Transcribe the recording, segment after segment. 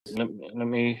Let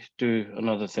me do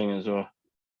another thing as well.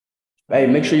 Hey,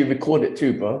 make sure you record it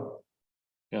too, bro.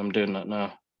 Yeah, I'm doing that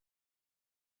now.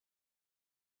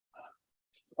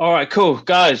 All right, cool.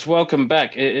 Guys, welcome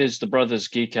back. It is the Brothers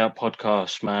Geek Out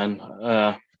podcast, man.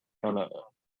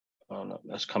 No,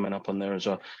 that's coming up on there as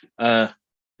well. The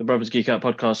Brothers Geek Out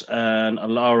podcast, and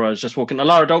Alara is just walking.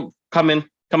 Alara, don't come in.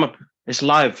 Come on. It's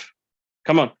live.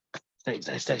 Come on. Stay.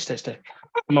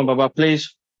 Come on, Baba,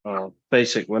 please. Oh,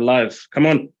 basic. We're live. Come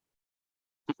on.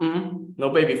 No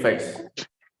baby face.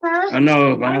 I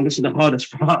know, man. This is the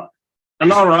hardest part.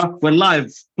 Alara, we're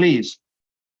live, please.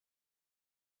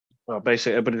 Oh,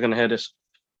 basic. Everybody's gonna hear this.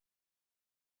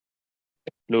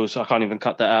 Lose. I can't even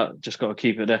cut that out. Just got to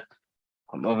keep it there.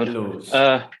 I'm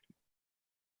bothered.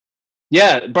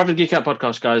 Yeah, Brother Geek Out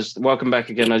podcast, guys. Welcome back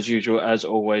again, as usual. As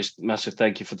always, massive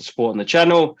thank you for the support on the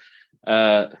channel.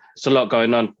 It's a lot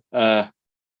going on. Yeah,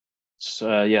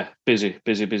 busy.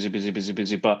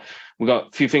 But we got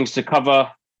a few things to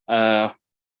cover. What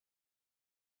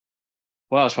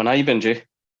else, man? How you been, G?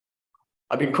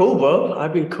 I've been cool, bro.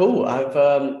 I've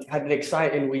had an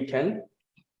exciting weekend.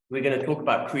 We're going to talk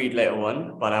about Creed later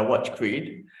on, but I watched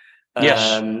Creed.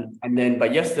 Yes.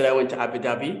 But yesterday I went to Abu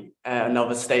Dhabi,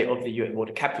 another state of the UAE, or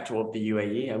the capital of the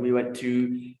UAE, and we went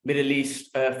to Middle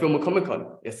East Film and Comic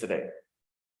Con yesterday.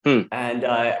 And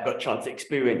I got a chance to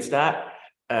experience that.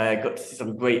 Got to see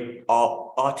some great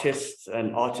artists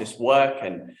and artist work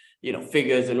and,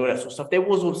 figures and all that sort of stuff. There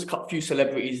was also a few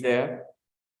celebrities there,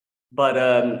 but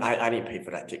I didn't pay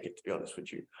for that ticket, to be honest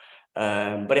with you.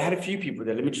 But it had a few people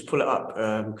there. Let me just pull it up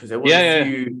because there was a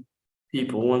few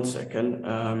people. 1 second.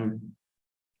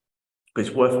 It's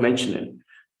worth mentioning.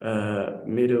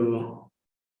 Middle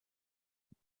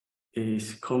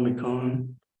East Comic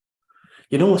Con.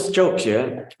 You know what's jokes,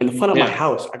 yeah? In the front of my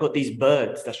house, I got these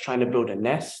birds that's trying to build a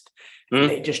nest.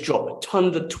 They just drop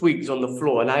tons of twigs on the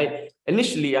floor. And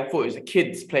initially I thought it was the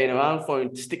kids playing around,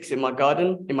 throwing sticks in my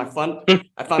garden, in my front.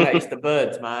 I found out it's the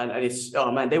birds, man.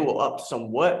 And they were up to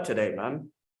some work today, man.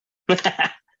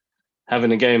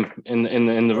 Having a game in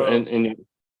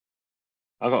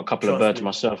I got a couple of birds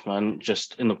myself, man,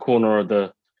 just in the corner of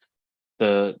the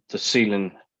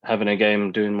ceiling, having a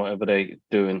game, doing whatever they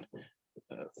doing.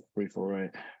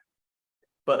 348.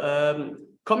 But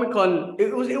Comic-Con,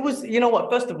 it was, you know what,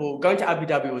 first of all, going to Abu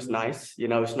Dhabi was nice.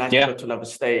 It's nice to go to another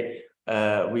state.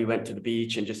 We went to the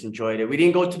beach and just enjoyed it. We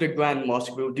didn't go to the Grand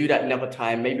Mosque. We'll do that another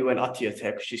time, maybe when Atiya's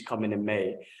here, because she's coming in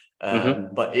May.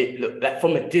 But it looked like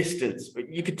from a distance, but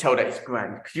you could tell that it's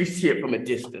grand because you see it from a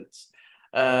distance.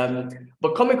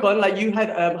 But Comic-Con, like you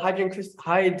had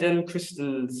Hayden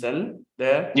Christensen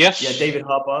there. Yes. You had David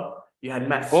Harbour. You had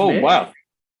Matt Smith. Oh, wow.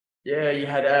 Yeah, you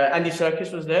had Andy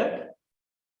Serkis was there.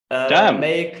 Damn.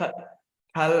 The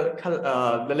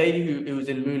lady who was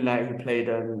in Moonlight who played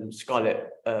Scarlet.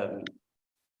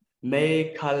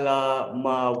 May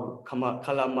Kalamawa.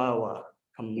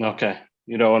 Okay.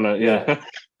 You don't want to, yeah,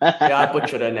 I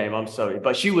butchered her name. I'm sorry,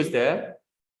 but she was there.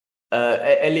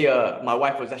 Elia, my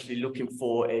wife, was actually looking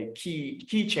for a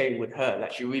keychain with her.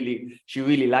 Like she really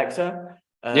likes her.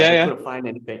 Couldn't find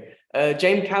anything.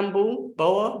 James Campbell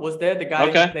Boa was there. The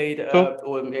guy who played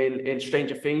in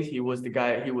Stranger Things. He was the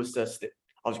guy. He was I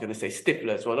was going to say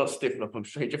Stifler as well, not Stifler from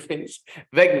Stranger Things.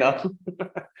 Vecna.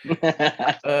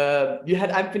 You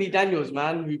had Anthony Daniels,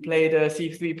 man, who played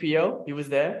C-3PO. He was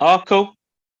there. Oh, cool.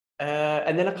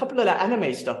 And then a couple of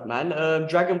anime stuff, man.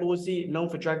 Dragon Ball Z, known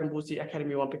for Dragon Ball Z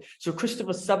Academy 1. So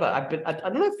Christopher Sabat, I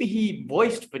don't know if he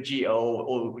voiced for Gito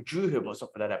or drew him or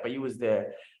something like that, but he was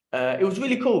there. It was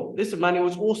really cool. Listen, man, it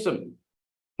was awesome.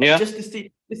 Yeah. Just to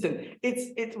see. Listen,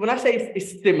 it's when I say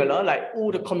it's similar, like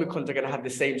all the Comic Cons are gonna have the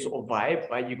same sort of vibe,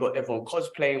 right? You got everyone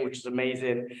cosplaying, which is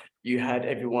amazing. You had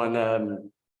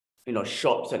everyone.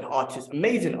 Shops and artists,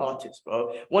 amazing artists,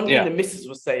 bro. One thing the missus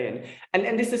was saying,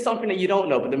 and this is something that you don't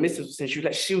know, but the missus was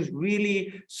saying, she was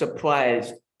really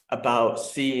surprised about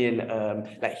seeing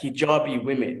hijabi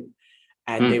women,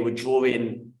 and they were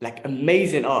drawing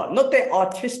amazing art. Not their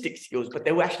artistic skills, but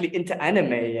they were actually into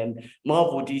anime and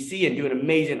Marvel, DC, and doing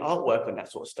amazing artwork on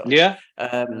that sort of stuff. Yeah.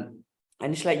 And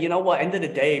it's like, you know what, end of the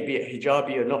day, be it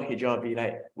hijabi or not hijabi,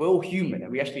 we're all human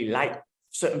and we actually like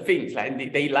certain things,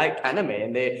 they like anime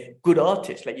and they're good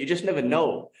artists. You just never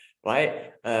know,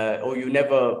 right? Or you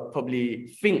never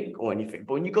probably think or anything.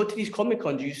 But when you go to these Comic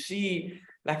Cons, you see,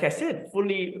 like I said,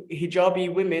 fully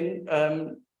hijabi women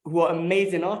who are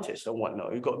amazing artists and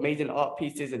whatnot, who've got amazing art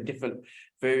pieces and different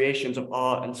variations of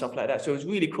art and stuff like that. So it was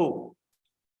really cool.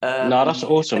 No, that's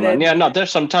awesome, man.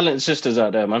 There's some talented sisters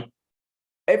out there, man.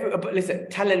 But listen,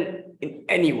 talent in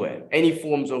anywhere, any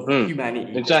forms of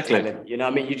humanity, exactly. talent. You know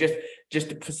what I mean? You just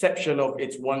the perception of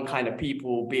it's one kind of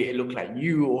people, be it look like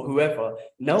you or whoever.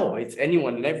 No, it's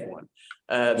anyone and everyone.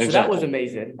 So that was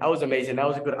amazing. That was amazing. That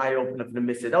was a good eye opener for the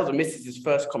missus. That was a missus's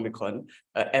first Comic-Con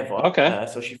ever. Okay.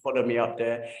 So she followed me up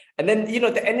there, and then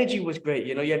the energy was great.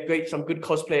 You had some good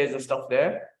cosplayers and stuff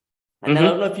there. And then I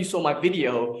don't know if you saw my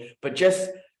video, but just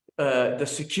the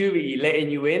security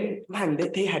letting you in, man,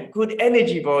 they had good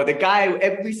energy, bro. The guy,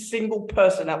 every single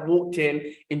person that walked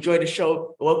in, enjoyed the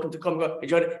show, welcome to Comic-Con,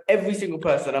 enjoyed it. Every single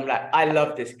person, I'm like, I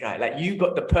love this guy. Like, you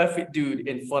got the perfect dude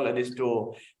in front of this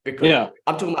door. Because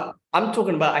I'm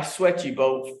talking about, I swear to you,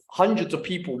 bro, hundreds of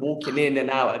people walking in and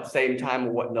out at the same time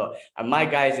or whatnot. And my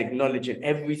guy's acknowledging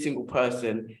every single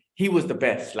person. He was the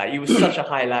best. Like, he was such a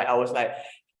highlight. I was like,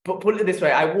 but put it this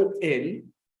way, I walked in,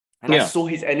 and I saw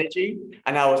his energy,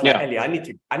 and I was like, Ellie, I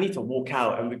need to walk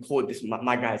out and record this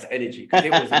my guy's energy, because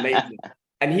it was amazing.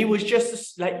 And he was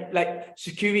just like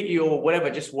security or whatever,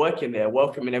 just working there,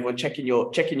 welcoming everyone, checking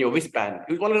your wristband.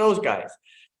 He was one of those guys.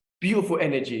 Beautiful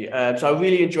energy. So I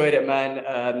really enjoyed it,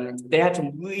 man. They had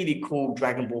some really cool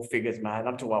Dragon Ball figures, man.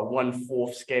 I'm talking about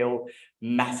 1/4 scale,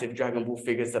 massive Dragon Ball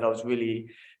figures that I was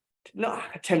really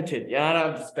not tempted. Yeah, I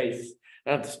don't have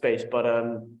the space, but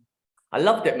I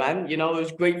loved it, man. It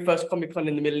was great. First Comic-Con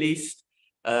in the Middle East.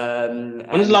 When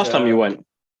was the last time you went?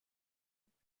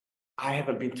 I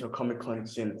haven't been to a Comic-Con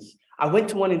since. I went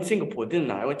to one in Singapore, didn't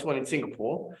I? I went to one in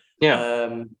Singapore.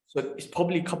 Yeah. So it's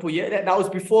probably a couple of years. That was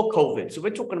before COVID. So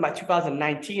we're talking about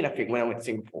 2019, I think, when I went to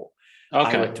Singapore.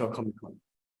 Okay. I went to a Comic-Con.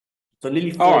 So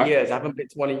nearly 4 years. I haven't been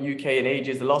to one in UK in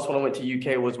ages. The last one I went to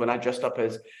UK was when I dressed up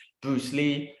as Bruce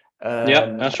Lee.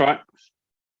 Yeah, that's right.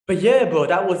 But yeah, bro,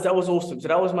 that was awesome. So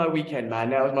that was my weekend,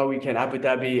 man. That was my weekend, Abu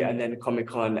Dhabi, and then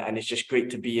Comic-Con, and it's just great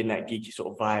to be in that geeky sort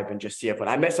of vibe and just see everyone.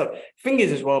 I met some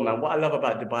things as well, man. What I love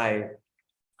about Dubai,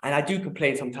 and I do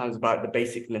complain sometimes about the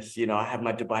basicness. I have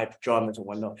my Dubai pajamas and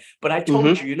whatnot. But I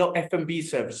told you, F&B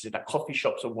services, like coffee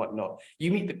shops and whatnot.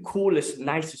 You meet the coolest,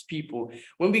 nicest people.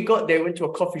 When we got there, we went to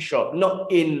a coffee shop,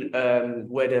 not in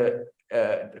where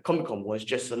the Comic-Con was,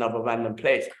 just another random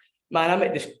place. Man, I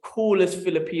met this coolest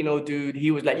Filipino dude.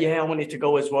 He was like, yeah, I wanted to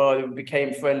go as well. We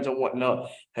became friends and whatnot,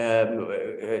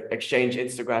 exchange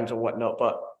Instagrams and whatnot.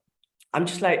 But I'm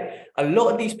just like, a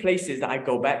lot of these places that I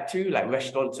go back to, like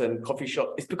restaurants and coffee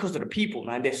shops, it's because of the people,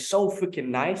 man. They're so freaking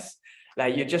nice.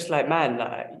 Like, you're just like,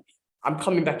 man, I'm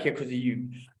coming back here because of you.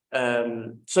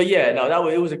 So yeah, no,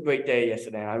 it was a great day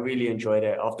yesterday. I really enjoyed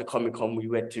it. After Comic-Con, we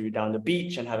went down the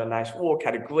beach and had a nice walk,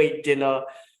 had a great dinner.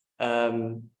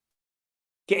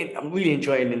 I'm really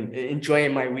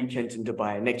enjoying my weekends in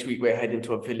Dubai. Next week we're heading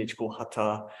to a village called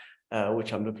Hatta,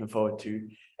 which I'm looking forward to.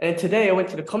 And then today I went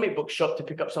to the comic book shop to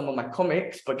pick up some of my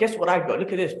comics. But guess what I got?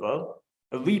 Look at this, bro.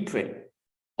 A reprint.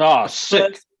 Oh,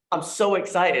 sick. I'm so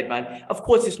excited, man. Of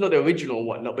course, it's not the original and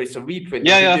whatnot, but it's a reprint.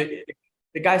 Yeah.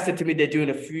 The guy said to me they're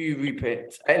doing a free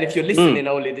reprint. And if you're listening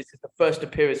only, this is the first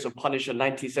appearance of Punisher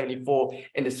 1974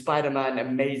 in the Spider-Man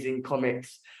Amazing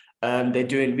Comics.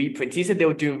 They're doing reprints. He said they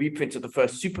were doing reprints of the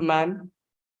first Superman,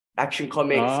 Action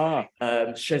Comics,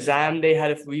 Shazam. They had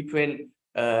a reprint,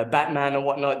 Batman and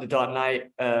whatnot, The Dark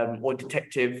Knight, or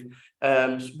Detective.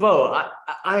 Bro,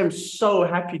 I am so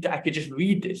happy that I could just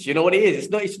read this. You know what it is?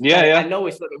 I know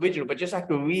it's not original, but just I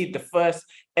could read the first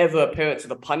ever appearance of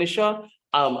the Punisher.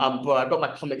 Bro, I got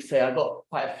my comics here. I got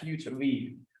quite a few to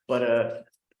read, but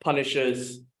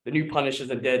Punishers. The new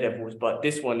Punishers and Daredevils, but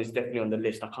this one is definitely on the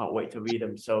list. I can't wait to read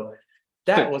them. So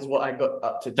that was what I got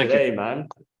up to today, man.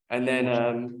 And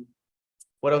then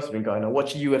what else has been going on?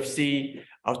 Watch UFC.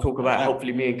 I'll talk about.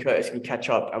 Hopefully, me and Curtis can catch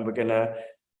up, and we're gonna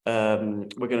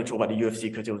talk about the UFC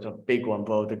because it was a big one,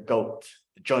 bro. The GOAT,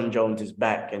 John Jones, is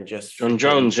back and just John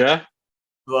Jones, yeah.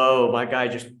 Bro, my guy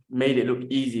just made it look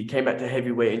easy. Came back to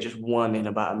heavyweight and just won in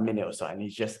about a minute or so, and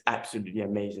he's just absolutely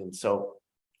amazing. So.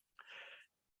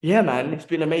 Yeah, man, it's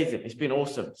been amazing. It's been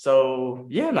awesome. So,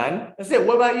 yeah, man, that's it.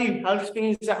 What about you? How's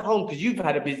things at home? Because you've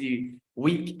had a busy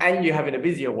week and you're having a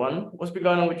busier one. What's been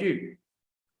going on with you?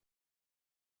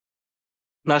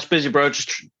 Nice, busy, bro.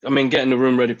 Getting the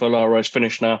room ready for Lara. It's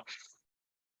finished now. A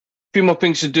few more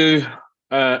things to do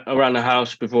around the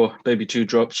house before baby 2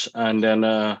 drops. And then,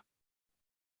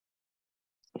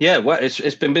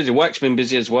 it's been busy. Work's been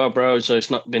busy as well, bro. So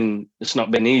it's not been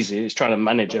easy. It's trying to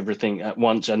manage everything at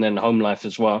once, and then home life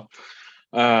as well.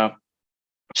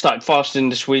 Started fasting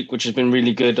this week, which has been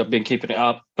really good. I've been keeping it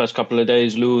up. First couple of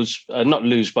days, not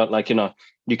lose, but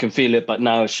you can feel it. But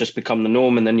now it's just become the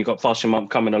norm. And then you got fasting month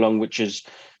coming along, which has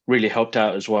really helped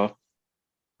out as well.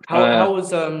 How's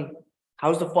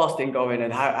the fasting going,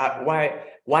 and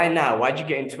why now? Why'd you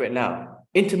get into it now?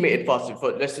 Intermittent fasting.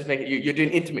 Let's just make it. You're doing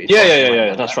intermittent Yeah, fasting right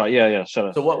now, that's right? right. Yeah.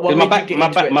 So what 'cause made you get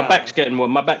into it my now? back's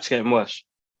getting worse.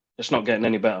 It's not getting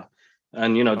any better.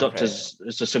 And Okay. doctors,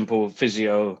 it's a simple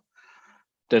physio.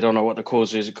 They don't know what the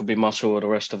cause is. It could be muscle or the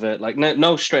rest of it. Like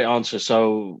no straight answer.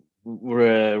 So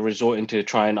we're resorting to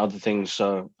trying other things.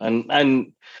 So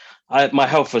and my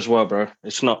health as well, bro.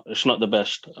 It's not the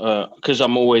best because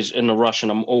I'm always in a rush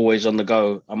and I'm always on the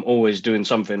go. I'm always doing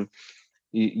something.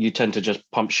 You tend to just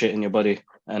pump shit in your body,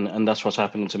 and that's what's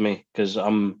happening to me because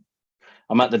I'm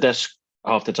at the desk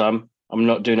half the time. I'm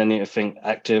not doing anything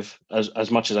active as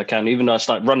much as I can, even though I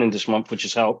started running this month, which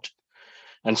has helped,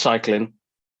 and cycling.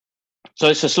 So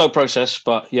it's a slow process,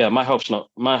 but yeah, my health's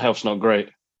not great.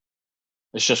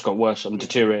 It's just got worse. I'm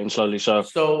deteriorating slowly.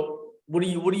 So what are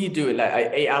you doing?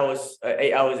 Like 8 hours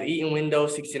eating window,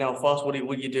 16-hour fast. What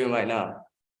are you doing right now?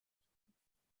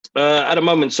 At the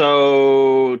moment,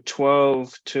 so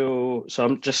 12 till. So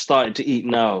I'm just starting to eat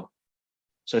now.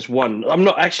 So it's one. I'm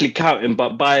not actually counting,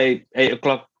 but by 8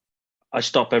 o'clock, I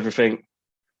stop everything.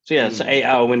 So yeah, it's an 8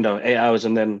 hour window, 8 hours,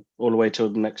 and then all the way till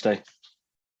the next day.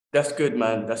 That's good,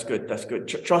 man. That's good. That's good.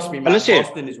 Trust me, And man. let's see it.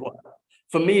 Fasting is what,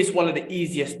 for me, it's one of the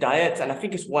easiest diets, and I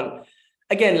think it's one.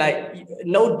 Again, like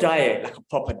no diet, like a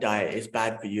proper diet, is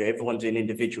bad for you. Everyone's an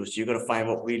individual, so you got to find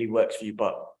what really works for you.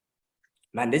 But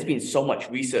man, there's been so much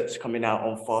research coming out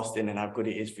on fasting and how good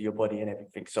it is for your body and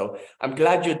everything. So I'm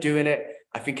glad you're doing it.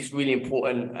 I think it's really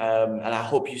important. And I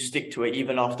hope you stick to it,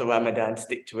 even after Ramadan,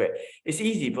 stick to it. It's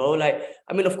easy, bro. Like,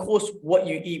 I mean, of course, what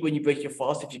you eat when you break your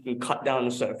fast, if you can cut down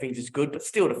on certain things is good, but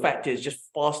still the fact is just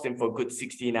fasting for a good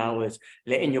 16 hours,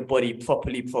 letting your body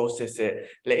properly process it,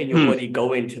 letting your body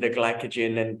go into the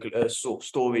glycogen and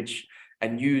storage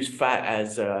and use fat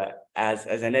as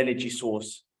an energy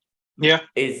source. Yeah.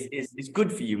 Is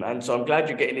good for you, man. So I'm glad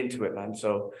you're getting into it, man.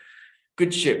 So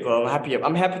good shit, bro.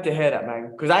 I'm happy to hear that,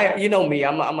 man. Because you know me,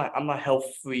 I'm a health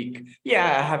freak. Yeah,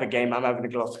 I have a game. I'm having a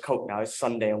glass of Coke now. It's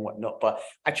Sunday and whatnot. But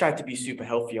I try to be super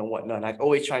healthy and whatnot. And I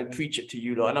always try and preach it to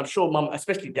you, lot. And I'm sure mum,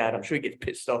 especially dad, I'm sure he gets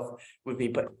pissed off with me.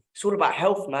 But it's all about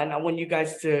health, man. I want you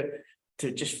guys to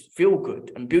just feel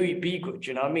good and be good.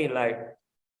 You know what I mean? Like,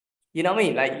 you know what I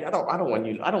mean? Like, I don't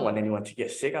want anyone to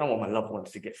get sick. I don't want my loved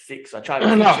ones to get sick. So I try and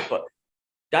preach No, it, but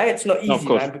diet's not no, of easy,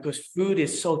 course. man, because food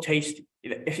is so tasty.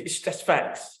 It's just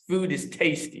facts. Food is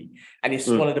tasty, and it's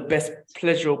one of the best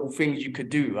pleasurable things you could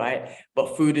do, right?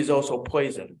 But food is also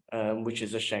poison, which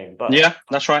is a shame. But Yeah,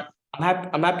 that's right.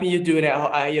 I'm happy you're doing it.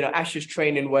 Ash is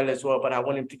training well as well, but I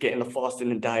want him to get in the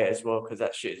fasting and diet as well because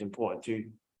that shit is important too.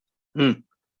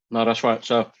 No, that's right.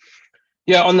 So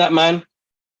yeah, on that, man.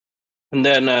 And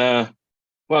then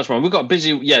what else, man? We've got a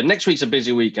busy. Yeah, next week's a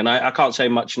busy week, and I can't say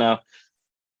much now.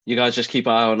 You guys just keep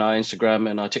an eye on our Instagram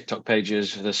and our TikTok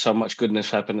pages. There's so much goodness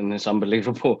happening. It's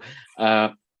unbelievable.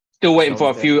 Still waiting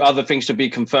for a few other things to be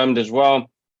confirmed as well.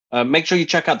 Make sure you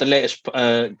check out the latest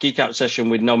Geek Out session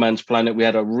with No Man's Planet. We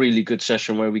had a really good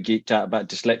session where we geeked out about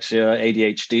dyslexia,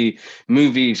 ADHD,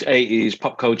 movies, 80s,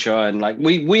 pop culture. And like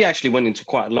we actually went into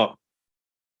quite a lot.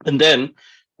 And then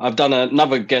I've done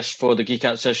another guest for the Geek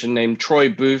Out session named Troy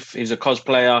Booth. He's a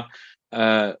cosplayer.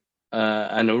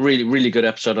 And a really, really good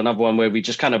episode. Another one where we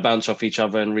just kind of bounce off each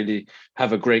other and really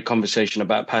have a great conversation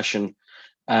about passion.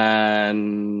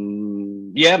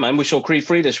 And yeah, man, we saw Creed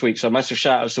 3 this week. So massive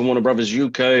shout outs to Warner Brothers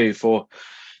UK for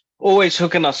always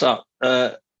hooking us up.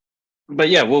 But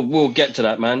yeah, we'll get to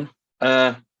that, man.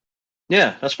 Yeah,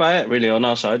 that's about it really on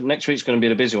our side. Next week's going to be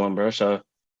the busy one, bro. So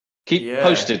keep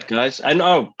posted, guys. And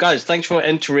guys, thanks for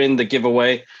entering the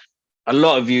giveaway. A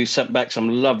lot of you sent back some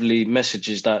lovely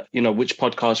messages that, which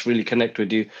podcasts really connect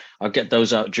with you. I'll get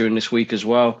those out during this week as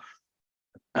well.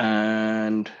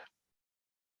 And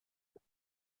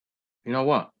you know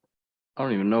what? I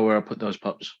don't even know where I put those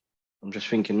pups. I'm just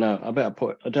thinking now. Did I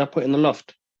put it in the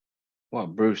loft?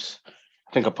 What, Bruce?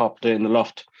 I think I popped it in the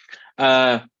loft.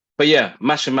 But yeah,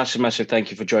 massive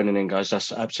thank you for joining in, guys.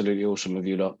 That's absolutely awesome of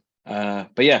you lot.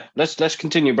 But yeah, let's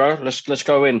continue, bro. Let's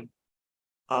go in.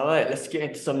 All right, let's get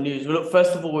into some news. Well, look,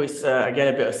 first of all, it's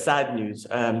again a bit of sad news.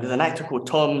 There's an actor called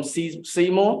Tom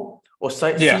Seymour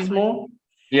Seymour.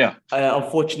 Yeah.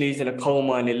 Unfortunately, he's in a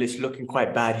coma and it's looking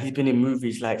quite bad. He's been in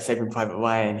movies like Saving Private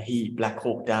Ryan, Heat, Black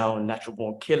Hawk Down, Natural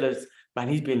Born Killers. Man,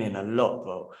 he's been in a lot,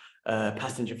 bro.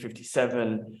 Passenger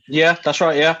 57. Yeah, that's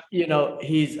right. Yeah.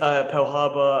 He's Pearl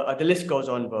Harbor. The list goes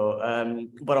on, bro.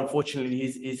 But unfortunately,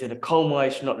 he's in a coma.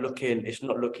 It's not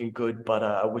looking good. But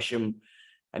I wish him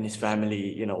and his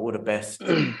family, all the best.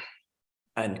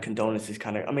 And condolences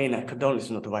condolences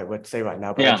is not the right word to say right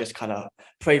now, but I just kind of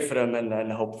pray for them and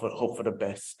hope for the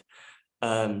best.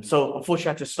 So unfortunately I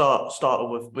had to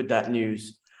start with that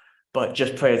news, but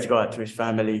just prayers go out to his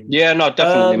family. Yeah, no,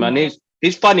 definitely, man.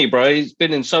 He's funny, bro. He's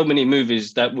been in so many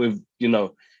movies that we've,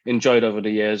 enjoyed over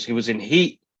the years. He was in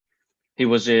Heat. He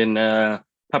was in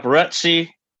Paparazzi.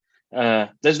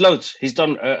 There's loads. He's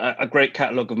done a great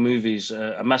catalogue of movies,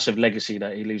 a massive legacy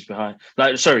that he leaves behind.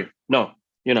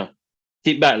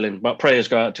 Keep battling, but prayers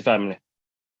go out to family.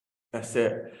 That's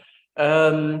it.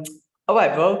 All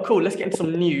right, bro. Cool. Let's get into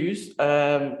some news.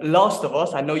 Last of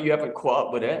Us. I know you haven't caught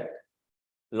up with it.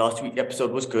 Last week's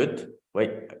episode was good. Wait,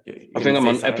 I think I'm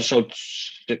on episode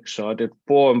 6, so I did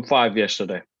 4 and 5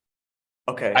 yesterday.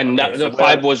 Okay. And the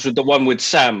 5 was the one with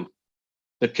Sam,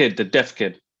 the kid, the deaf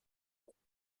kid.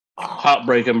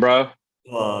 Heartbreaking, bro.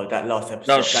 Oh, that last episode.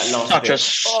 That was such a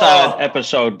sad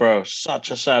episode, bro.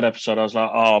 Such a sad episode. I was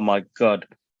like, oh my God.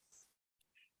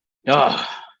 They're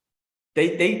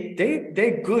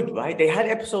good, right? They had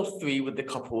episode 3 with the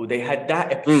couple. They had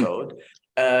that episode.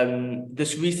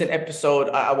 This recent episode,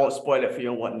 I won't spoil it for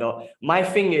you and whatnot. My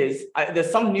thing is,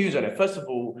 there's some news on it. First of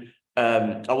all,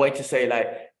 I wanted to say,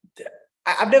 like,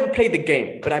 I've never played the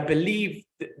game, but I believe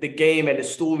the game and the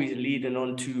stories leading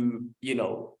on to,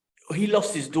 he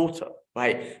lost his daughter,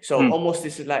 right? So almost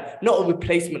this is like not a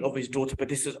replacement of his daughter, but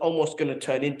this is almost going to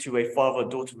turn into a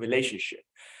father-daughter relationship.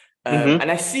 And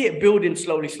I see it building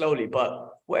slowly. But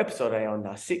what episode are they on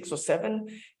now? 6 or 7?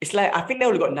 It's like, I think they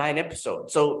only got 9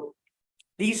 episodes. So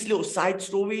these little side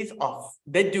stories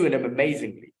they're doing them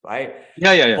amazingly, right?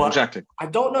 Yeah, but exactly. I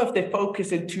don't know if they're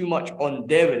focusing too much on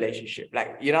their relationship.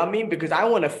 Like, you know what I mean? Because I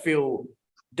want to feel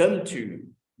them two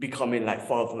becoming like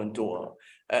father and daughter.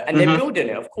 And they're building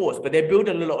it, of course, but they're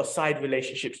building a lot of side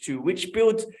relationships too, which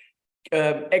builds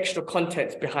extra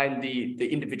content behind the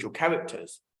individual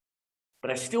characters.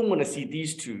 But I still want to see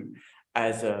these two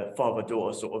as a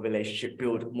father-daughter sort of relationship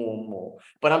build more and more.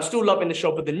 But I'm still loving the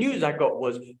show. But the news I got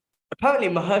was apparently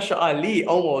Mahershala Ali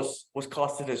almost was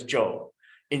casted as Joe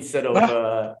instead of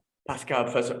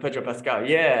Pedro Pascal.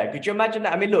 Yeah, could you imagine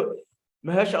that? I mean, look,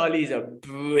 Mahershala Ali is a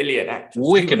brilliant actor.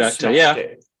 Wicked actor, yeah.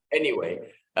 Anyway,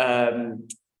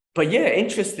 but yeah,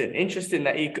 interesting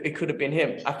that it could have been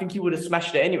him. I think he would have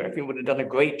smashed it anyway. I think he would have done a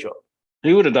great job.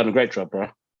 He would have done a great job, bro.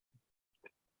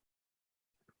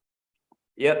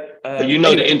 Yep. But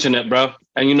the internet, bro,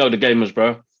 and the gamers,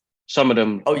 bro. Some of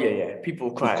them. Oh yeah.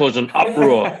 People cry. Cause an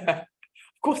uproar. Of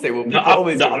course they will.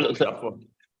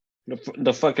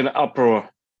 The fucking uproar.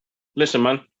 Listen,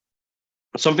 man.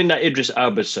 Something that Idris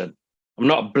Elba said. I'm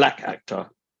not a black actor.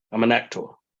 I'm an actor.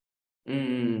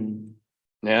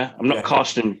 Yeah, I'm not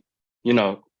casting.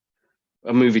 A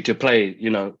movie to play.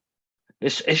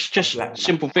 It's just a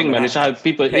simple thing, man. It's how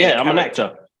people. Yeah, I'm an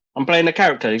actor. I'm playing a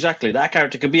character. Exactly. That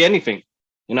character could be anything.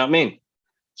 You know what I mean?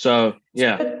 So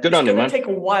yeah, good on him, man. It's going to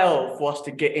take a while for us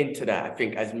to get into that, I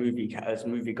think, as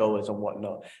moviegoers and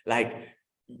whatnot. Like,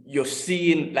 you're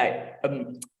seeing like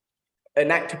an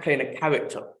actor playing a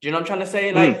character. Do you know what I'm trying to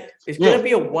say? Like, it's going to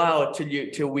be a while till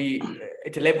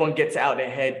everyone gets out of their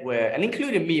head and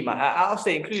including me, man. I'll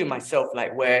say including myself,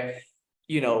 like where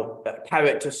a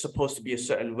character's supposed to be a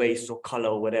certain race or color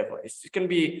or whatever. It's going to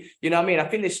be, you know what I mean? I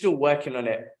think they're still working on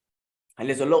it. And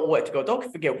there's a lot of work to go.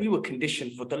 Don't forget, we were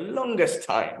conditioned for the longest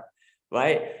time,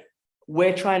 right?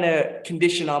 We're trying to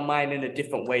condition our mind in a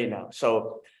different way now.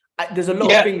 So there's a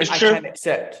lot of things I can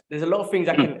accept. There's a lot of things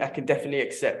I can definitely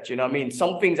accept. You know what I mean?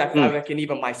 Some things I reckon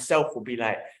even myself will be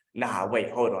like, nah, wait,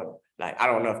 hold on. Like, I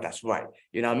don't know if that's right.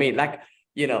 You know what I mean? Like,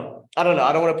 I don't know.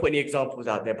 I don't want to put any examples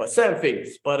out there, but certain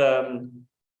things. But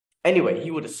anyway, he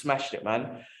would have smashed it,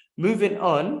 man. Moving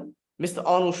on. Mr.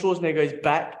 Arnold Schwarzenegger is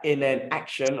back in an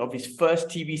action of his first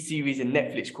TV series in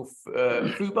Netflix called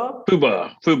Fuba.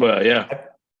 Fuba, yeah.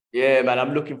 Yeah, man,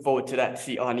 I'm looking forward to that.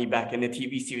 See Arnie back in the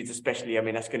TV series, especially. I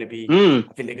mean, that's going to be. I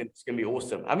think it's going to be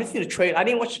awesome. I haven't seen the trailer. I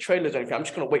didn't watch the trailers or anything. I'm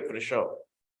just going to wait for the show.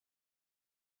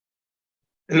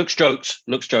 It looks jokes,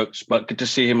 but good to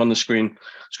see him on the screen.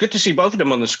 It's good to see both of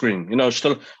them on the screen.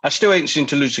 I still ain't seen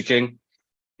Tulsa King.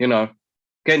 Getting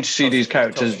to see these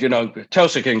characters.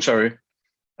 Tulsa King, sorry.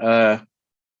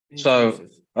 So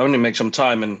I only make some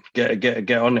time and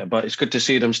get on it, but it's good to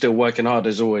see them still working hard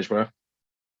as always, bro.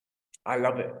 I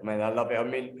love it, man. I love it. I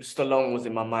mean, Stallone was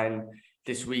in my mind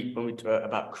this week when we talked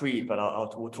about Creed, but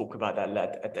we'll talk about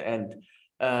that at the end.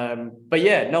 But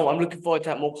yeah, no, I'm looking forward to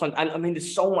that more content. And I mean,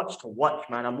 there's so much to watch,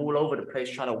 man. I'm all over the place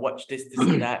trying to watch this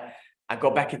and that. I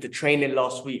got back into training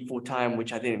last week full time,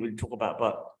 which I didn't really talk about,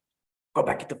 but got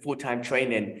back into full-time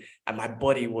training and my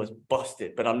body was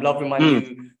busted, but I'm loving my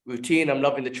new routine. I'm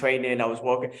loving the training. I was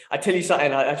walking. I tell you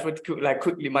something. I just want to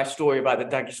quickly my story about the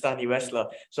Dagestani wrestler.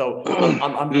 So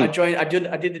I joined. I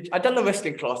done the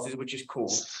wrestling classes, which is cool.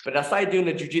 But I started doing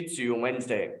the jiu-jitsu on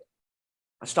Wednesday.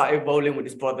 I started rolling with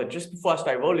this brother. Just before I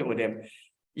started rolling with him,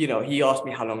 he asked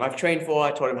me how long I've trained for.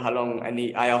 I told him how long, and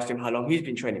I asked him how long he's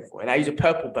been training for. And now he's a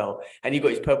purple belt, and he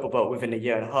got his purple belt within a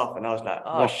year and a half. And I was like,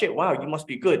 oh, shit, wow, you must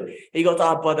be good. He goes,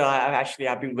 brother,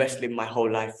 I've been wrestling my whole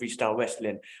life, freestyle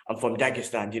wrestling. I'm from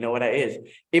Dagestan. Do you know what that is?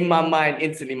 In my mind,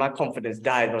 instantly, my confidence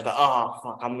died. I was like,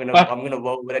 fuck, I'm gonna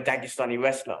roll with a Dagestani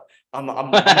wrestler. I'm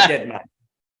a dead man.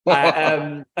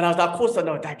 And I was like, of course I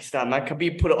know Dagestan, man.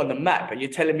 Khabib put it on the map, and you're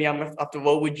telling me I'm gonna have to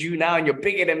roll with you now, and you're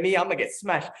bigger than me. I'm gonna get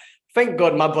smashed. Thank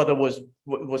God my brother was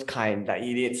kind, that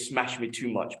he didn't smash me too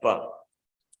much, but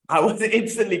I was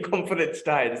instantly confidence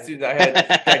died as soon as I heard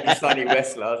Dagestani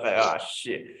wrestler. I was like,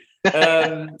 shit.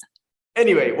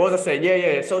 Anyway, what was I saying?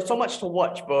 Yeah. So much to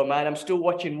watch, bro, man. I'm still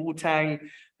watching Wu-Tang,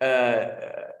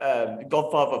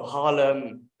 Godfather of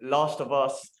Harlem, Last of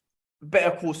Us,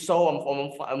 Better Call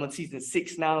Saul. I'm on season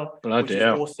 6 now, which is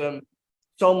awesome.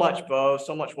 So much, bro.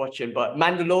 So much watching. But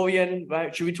Mandalorian,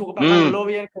 right? Should we talk about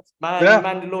Mandalorian?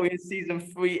 Mandalorian season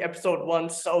 3, episode 1,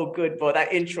 so good, bro.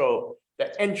 That intro,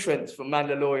 the entrance for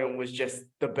Mandalorian was just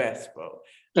the best, bro.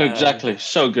 Exactly.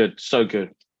 So good. So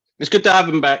good. It's good to have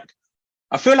him back.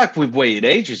 I feel like we've waited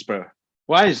ages, bro.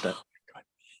 Why is that?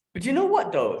 But you know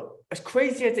what, though? As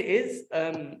crazy as it is,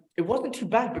 it wasn't too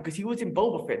bad because he was in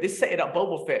Boba Fett. This set it up.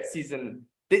 Boba Fett season.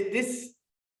 This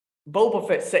Boba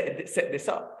Fett set this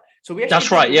up. So we actually that's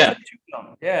right, yeah. Too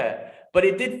long. Yeah, but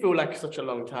it did feel like such a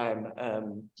long time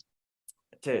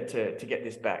to get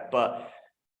this back. But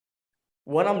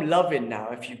what I'm loving now,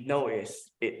 if you've noticed,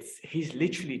 he's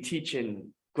literally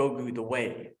teaching Grogu the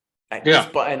way. Like this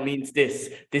button means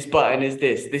this button is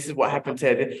this is what happened to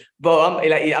this. But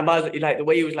I might as well, like the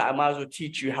way he was like, I might as well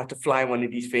teach you how to fly one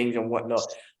of these things and whatnot.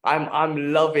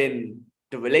 I'm loving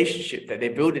the relationship that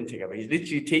they're building together. He's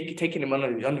literally taking him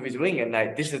under his wing, and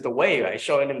like, this is the way, right?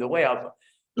 Showing him the way up.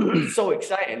 It's so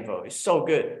exciting, bro. It's so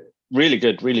good. Really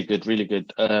good. Great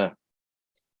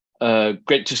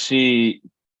to see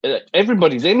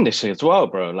everybody's in this as well,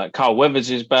 bro. Like Carl Weathers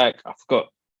is back. I forgot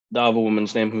the other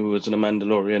woman's name who was in a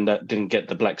Mandalorian that didn't get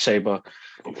the black saber.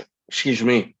 Excuse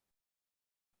me.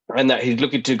 And that he's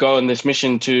looking to go on this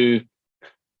mission to,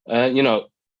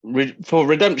 for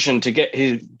redemption, to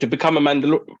become a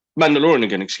Mandalorian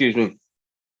again. Excuse me.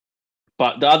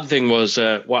 But the other thing was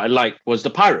what I liked was the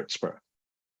pirates, bro.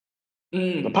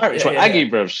 The pirates were Aggie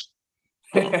bros.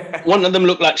 One of them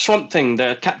looked like Swamp Thing,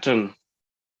 the captain.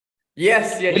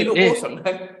 Yes, he looked awesome.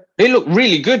 They look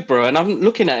really good, bro. And I'm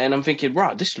looking at it and I'm thinking,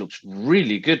 wow, this looks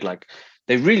really good. Like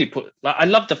they really put. Like, I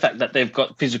love the fact that they've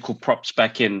got physical props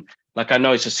back in. Like I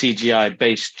know it's a CGI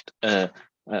based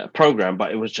program,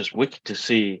 but it was just wicked to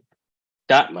see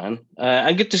that, man.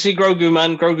 And good to see Grogu,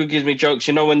 man. Grogu gives me jokes.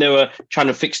 You know when they were trying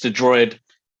to fix the droid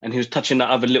and he was touching that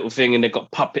other little thing and they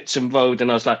got puppets involved,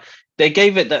 and I was like, they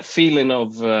gave it that feeling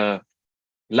of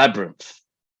Labyrinth.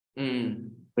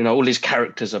 You know, all these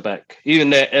characters are back. Even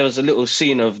there was a little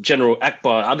scene of General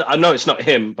Akbar. I know it's not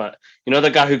him, but you know the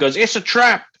guy who goes, "It's a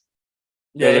trap."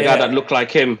 The guy that looked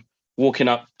like him walking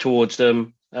up towards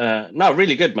them. No,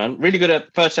 really good, man. Really good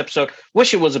at first episode.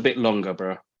 Wish it was a bit longer,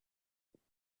 bro.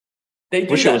 They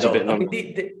do. Wish it was a bit longer. I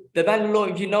mean, the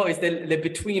Mandalorian, if you notice, they're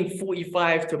between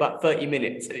 45 to about 30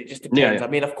 minutes. It just depends. Yeah. I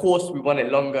mean, of course, we want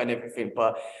it longer and everything,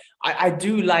 but I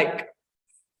do like.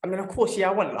 I mean, of course,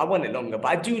 I want it longer, but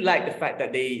I do like the fact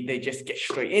that they just get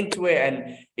straight into it,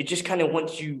 and it just kind of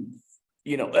wants you,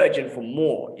 urgent for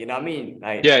more. You know what I mean?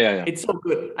 Like, yeah. It's so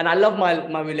good, and I love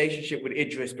my relationship with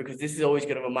Idris, because this is always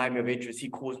going to remind me of Idris. He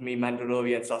calls me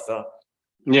Mandalorian Sasa.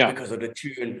 Yeah. Because of the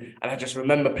tune. And I just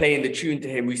remember playing the tune to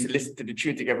him. We used to listen to the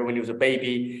tune together when he was a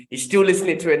baby. He's still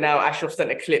listening to it now. Ashraf sent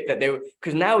a clip that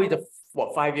because now he's a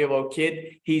 5-year-old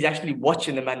kid. He's actually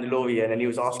watching The Mandalorian, and he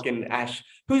was asking Ash,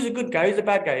 who's a good guy, who's a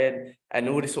bad guy, and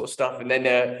all this sort of stuff. And then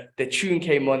the tune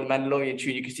came on, the Mandalorian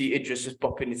tune. You could see Idris just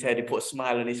bopping his head. He put a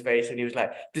smile on his face, and he was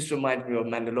like, this reminds me of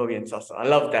Mandalorian Sasa. I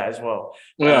love that as well.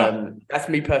 Yeah. That's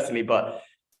me personally, but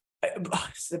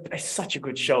it's such a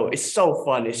good show. It's so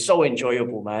fun. It's so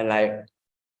enjoyable, man. Like,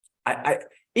 I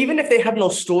even if they have no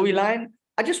storyline,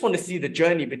 I just want to see the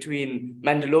journey between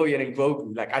Mandalorian and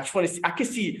Grogu. Like, I just want to see. I can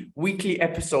see weekly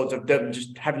episodes of them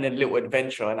just having a little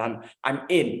adventure, and I'm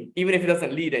in, even if it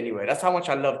doesn't lead anywhere. That's how much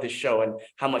I love this show and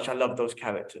how much I love those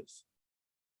characters.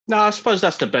 No, I suppose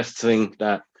that's the best thing,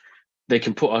 that they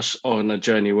can put us on a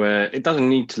journey where it doesn't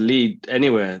need to lead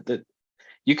anywhere. That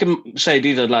you can say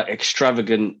these are like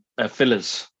extravagant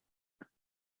fillers.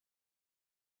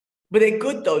 But they're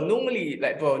good though.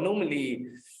 Normally,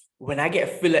 when I get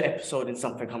a filler episode in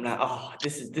something, I'm like, oh,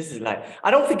 this is like,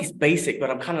 I don't think it's basic, but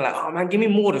I'm kind of like, oh man, give me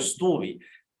more of the story.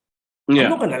 Yeah.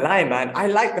 I'm not gonna lie, man. I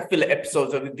like the filler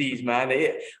episodes of these, man.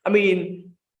 I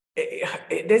mean,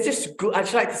 There's just good. I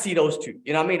just like to see those two.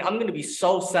 You know what I mean? I'm gonna be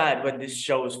so sad when this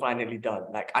show is finally done.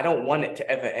 Like, I don't want it to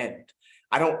ever end.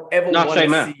 I don't ever No, want same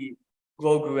to man. see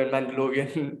Grogu and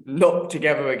Mandalorian not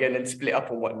together again and split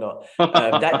up and whatnot.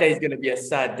 That day is gonna be a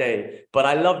sad day. But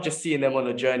I love just seeing them on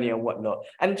a journey and whatnot.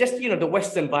 And just, the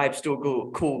Western vibe still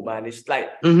go cool, man. It's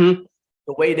like the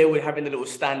way they were having the little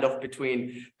standoff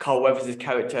between Carl Weathers'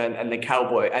 character and the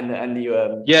cowboy and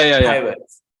the Yeah.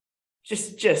 pirates.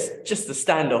 Just the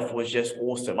standoff was just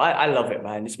awesome. I love it,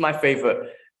 man. It's my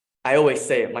favorite. I always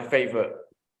say it, my favorite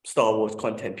Star Wars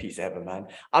content piece ever, man.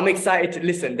 I'm excited to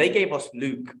listen. They gave us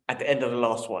Luke at the end of the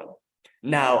last one.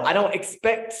 Now, I don't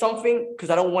expect something because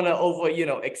I don't want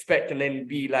to expect and then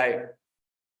be like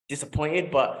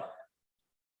disappointed. But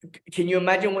can you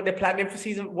imagine what they're planning for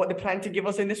season? What they're planning to give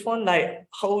us in this one? Like,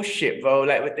 oh shit, bro!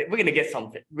 Like, we're gonna get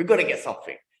something. We're gonna get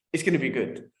something. It's gonna be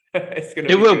good. It's gonna.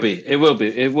 It will be. It will be.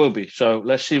 It will be. So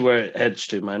let's see where it heads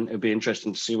to, man. It'll be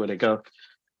interesting to see where they go.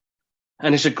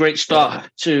 And it's a great start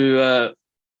to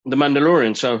The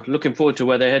Mandalorian. So looking forward to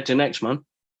where they head to next, man.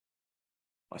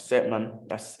 That's it, man.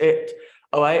 That's it.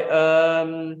 All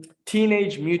right.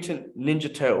 Teenage Mutant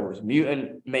Ninja Turtles,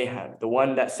 Mutant Mayhem, the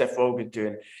one that Seth Rogen's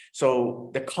doing.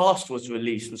 So the cast was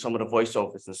released and some of the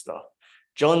voiceovers and stuff.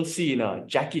 John Cena,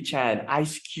 Jackie Chan,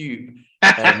 Ice Cube,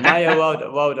 Maya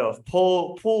Rudolph,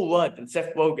 Paul Rudd, and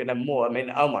Seth Rogen, and more. I mean,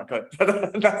 oh my god,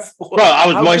 that's bro. I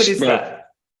was moist, bro. That?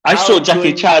 I saw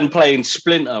Jackie Chan playing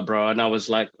Splinter, bro, and I was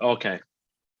like, okay.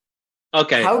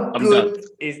 How good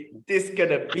is this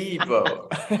gonna be, bro?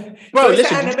 Bro, so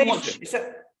listen, did you watch?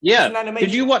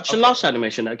 Did you watch the last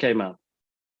animation that came out?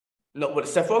 Not with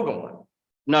the Seth Rogen one.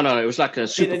 No, it was like a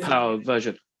superpower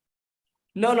version.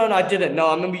 No, I didn't. No,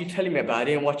 I remember you telling me about it. I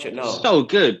didn't watch it, no. So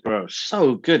good, bro.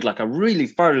 So good. Like, I really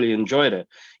thoroughly enjoyed it.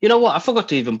 You know what? I forgot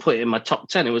to even put it in my top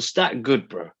 10. It was that good,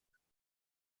 bro.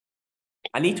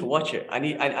 I need to watch it. I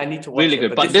need to watch really it. Really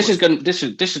good. But this is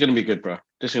gonna be good, bro.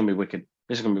 This is gonna be wicked.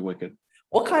 This is gonna be wicked.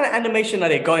 What kind of animation are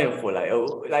they going for?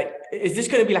 Like, is this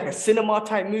gonna be like a cinema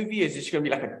type movie? Is this gonna be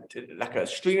like a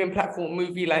streaming platform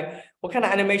movie? Like, what kind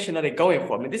of animation are they going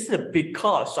for? I mean, this is a big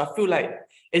cast, so I feel like,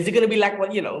 is it gonna be like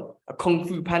a Kung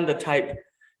Fu Panda type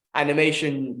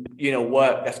animation,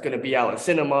 work that's gonna be out in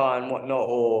cinema and whatnot,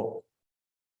 or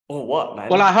what, man?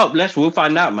 Well, I hope. We'll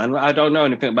find out, man. I don't know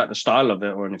anything about the style of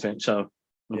it or anything, so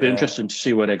it'll be interesting to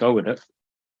see where they go with it.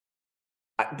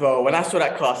 Bro, when I saw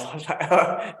that cast, I was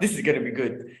like, this is gonna be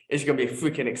good. It's gonna be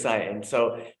freaking exciting.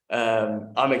 So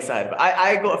I'm excited. But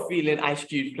I got a feeling Ice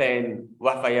Cube's playing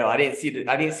Raphael. I didn't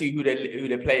see who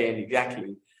they're playing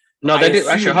exactly. No, they did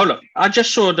actually. Hold on. I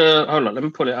just saw the. Hold on. Let me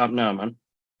pull it up now, man.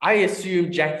 I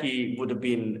assume Jackie would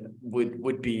be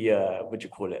what do you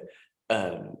call it?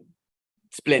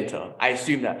 Splinter. I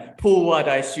assume that. Paul Rudd,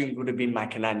 I assumed would have been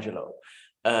Michelangelo.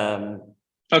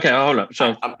 Okay, hold up.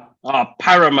 So,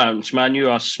 Paramount, man, you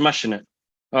are smashing it.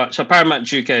 All right, so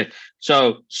Paramount UK.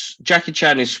 So, Jackie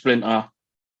Chan is Splinter. Of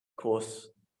course.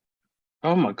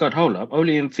 Oh my God, hold up.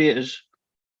 Only in theaters.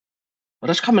 Well,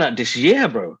 that's coming out this year,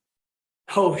 bro.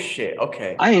 Oh, shit.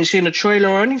 Okay. I ain't seen a trailer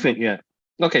or anything yet.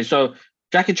 Okay, so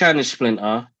Jackie Chan is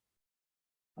Splinter.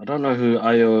 I don't know who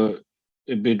Ayo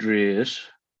Ibidri is.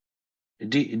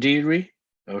 Idiri?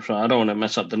 Oh, sorry, I don't want to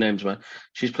mess up the names, man.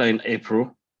 She's playing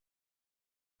April.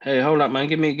 Hey, hold up, man.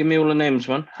 Give me all the names,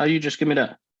 man. How you just give me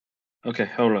that? Okay,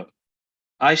 hold up.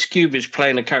 Ice Cube is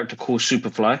playing a character called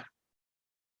Superfly.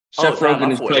 Seth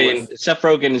Rogen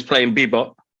is playing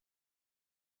Bebop.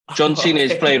 John Cena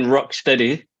is playing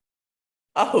Rocksteady.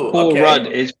 Paul Rudd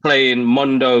is playing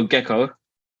Mondo Gecko.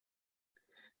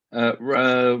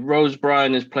 Rose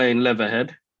Byrne is playing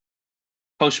Leatherhead.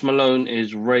 Post Malone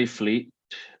is Ray Fleet.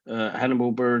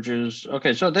 Hannibal Burgess.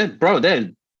 Okay, so they're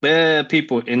bare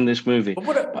people in this movie.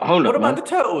 What about the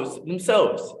Turtles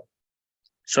themselves?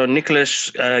 So Nicholas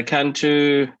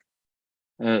Cantu,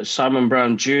 Shamon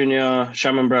Brown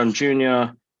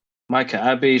Jr., Micah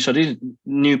Abbey. So these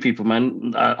new people,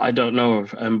 man, I don't know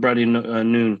of. And Brady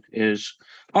Noon is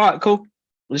all right. Cool.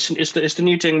 Listen, it's the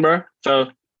new thing, bro. So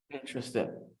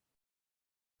interesting.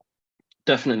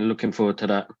 Definitely looking forward to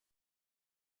that.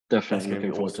 Definitely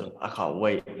looking forward to it. I can't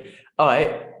wait. All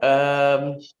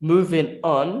right. Moving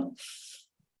on.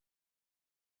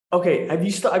 Okay, have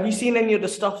you seen any of the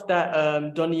stuff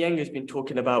that Donnie Yen has been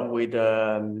talking about with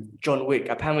John Wick?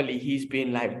 Apparently, he's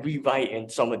been like rewriting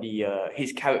some of the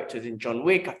his characters in John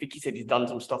Wick. I think he said he's done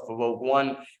some stuff for Rogue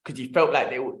One because he felt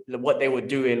like what they were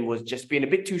doing was just being a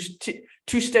bit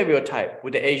too stereotype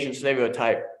with the Asian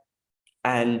stereotype.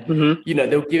 And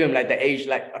they'll give him like the age,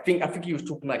 like I think he was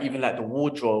talking about even like the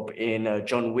wardrobe in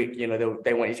John Wick.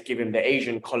 They wanted to give him the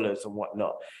Asian collars and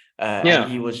whatnot.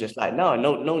 And he was just like,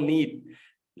 no need.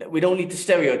 we don't need to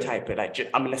stereotype it. Like,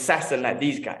 I'm an assassin like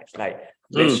these guys. Like,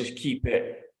 let's just keep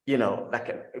it, you know,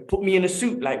 like put me in a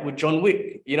suit like with John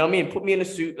Wick. You know what I mean? Put me in a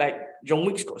suit like John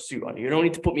Wick's got a suit on. You don't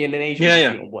need to put me in an Asian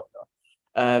suit and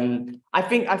whatnot. I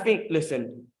think.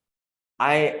 Listen,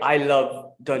 I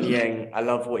love Don Yang. I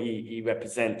love what he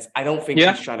represents. I don't think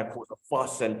he's trying to cause a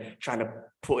fuss and trying to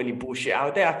put any bullshit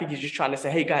out there. I think he's just trying to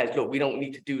say, hey guys, look, we don't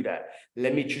need to do that.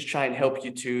 Let me just try and help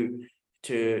you to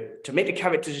make the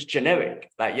characters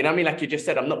generic. Like, you know what I mean? Like you just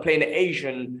said, I'm not playing an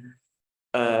Asian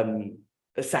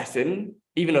assassin,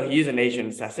 even though he is an Asian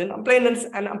assassin. I'm playing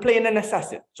an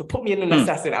assassin. So put me in an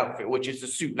assassin outfit, which is the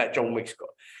suit like John Wick's got.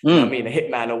 You know what I mean? A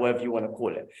hitman or whatever you want to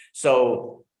call it.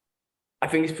 So I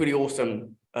think it's pretty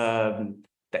awesome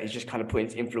that he's just kind of putting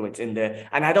his influence in there.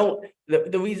 And I don't,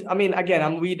 the reason, I mean, again,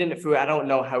 I'm reading it through. I don't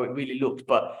know how it really looked,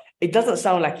 but it doesn't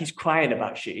sound like he's crying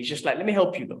about shit. He's just like, let me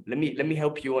help you, though. Let me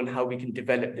help you on how we can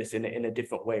develop this in a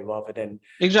different way rather than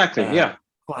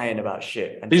crying about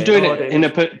shit. And he's doing it in a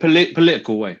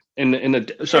political way. A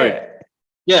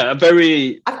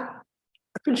very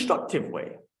constructive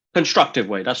way. Constructive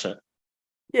way. That's it.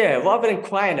 Yeah, rather than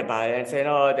crying about it and saying,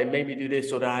 "Oh, they made me do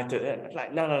this or that,"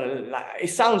 like no. Like it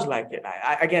sounds like it.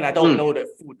 Like, I don't know the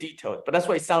full details, but that's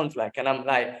what it sounds like. And I'm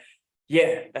like,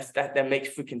 yeah, that makes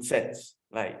freaking sense.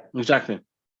 Like exactly.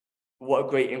 What a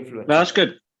great influence. No, that's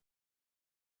good.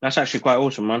 That's actually quite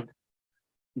awesome, man.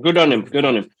 Good on him. Good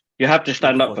on him. You have to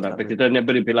stand up for that because then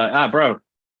everybody be like, bro,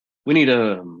 we need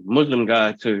a Muslim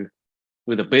guy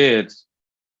with a beard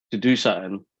to do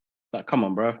something. Like, come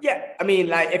on, bro. Yeah, I mean,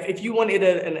 like, if you wanted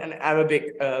an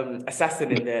Arabic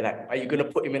assassin in there, like, are you gonna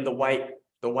put him in the white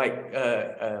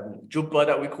jubba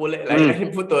that we call it? Like,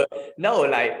 no,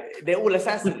 like, they're all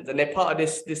assassins and they're part of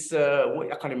this I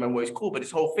can't remember what it's called, but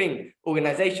this whole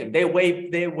organization. They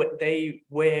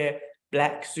wear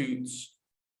black suits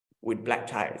with black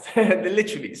ties,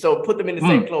 literally. So put them in the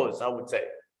same clothes, I would say.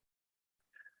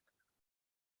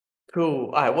 Cool.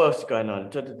 All right, what else is going on?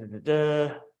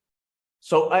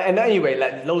 So, and anyway,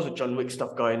 like loads of John Wick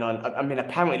stuff going on. I mean,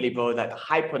 apparently, bro, like the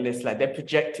hype on this, like they're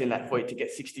projecting like for it to get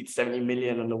 60 to 70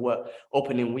 million on the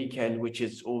opening weekend, which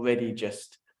is already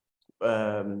just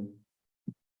like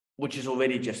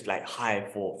high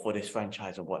for this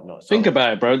franchise and whatnot. So, think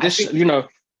about it, bro.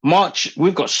 March,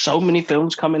 we've got so many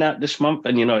films coming out this month,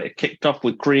 and it kicked off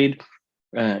with Creed.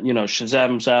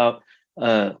 Shazam's out.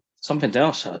 Something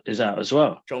else is out as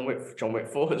well. John Wick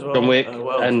 4 as well. John Wick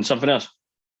and something else.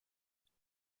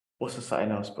 What's the something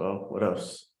else, bro? What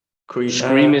else? Creed.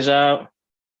 Scream is out.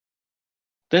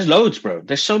 There's loads, bro.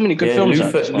 There's so many good films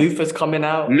out. Luther's coming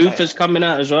out. Luther's coming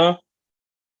out as well.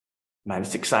 Man,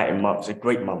 it's an exciting month. It's a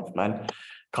great month, man.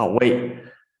 Can't wait.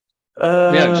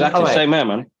 Yeah, exactly. Right. Same here,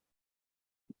 man.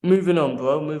 Moving on,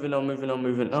 bro. Moving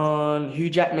on.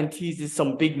 Hugh Jackman teases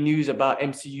some big news about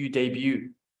MCU debut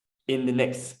in the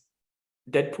next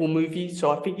Deadpool movie.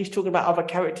 So I think he's talking about other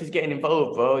characters getting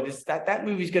involved, bro. That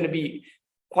movie's going to be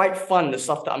quite fun, the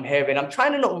stuff that I'm hearing. I'm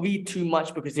trying to not read too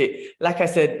much because like I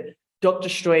said, Doctor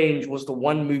Strange was the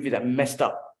one movie that messed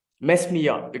me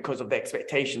up because of the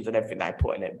expectations and everything I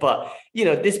put in it. But,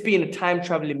 this being a time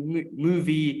traveling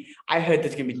movie, I heard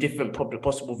there's going to be different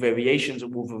possible variations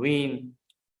of Wolverine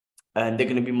and they're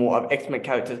going to be more of X-Men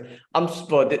characters.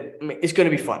 It's going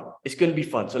to be fun. It's going to be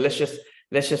fun. So let's just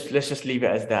leave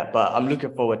it as that. But I'm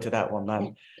looking forward to that one,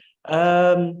 man.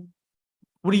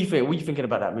 What do you think? What are you thinking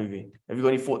about that movie? Have you got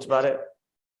any thoughts about it?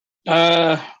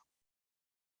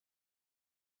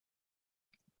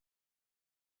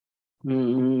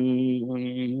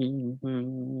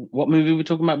 What movie are we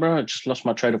talking about, bro? I just lost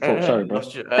my train of thought. Sorry, bro.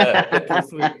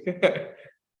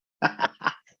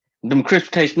 Them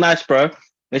crisps taste nice, bro.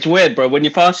 It's weird, bro. When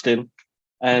you're fasting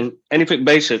and anything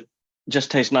basic just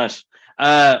tastes nice.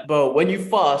 Bro, when you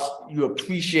fast, you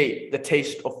appreciate the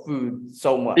taste of food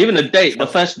so much. Even the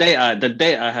first date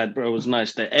I had, bro, was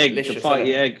nice. The egg, delicious, the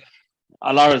party egg.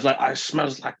 Alara's like, it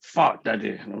smells like fuck,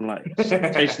 daddy. And I'm like,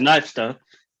 tastes nice, though.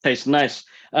 Tastes nice.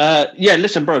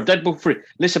 Listen, bro, Deadpool 3.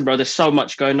 Listen, bro, there's so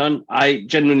much going on.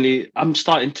 I'm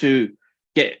starting to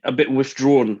get a bit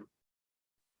withdrawn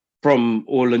from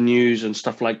all the news and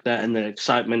stuff like that and the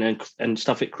excitement and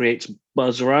stuff it creates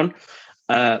buzz around.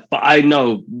 But I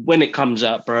know when it comes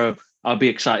out, bro, I'll be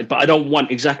excited. But I don't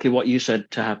want exactly what you said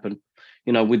to happen.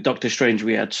 With Doctor Strange,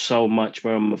 we had so much,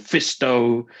 bro.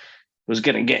 Mephisto was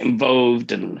going to get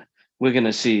involved, and we're going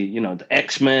to see, the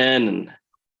X-Men and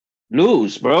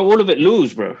lose, bro. All of it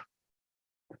lose, bro.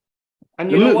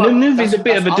 And the movie's a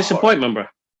bit of a disappointment, bro.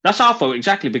 That's our fault,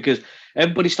 exactly, because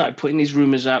everybody started putting these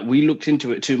rumors out. We looked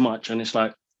into it too much, and it's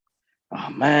like, oh,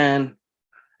 man.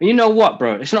 You know what,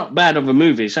 bro? It's not bad of a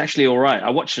movie. It's actually all right.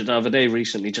 I watched it the other day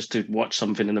recently just to watch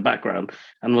something in the background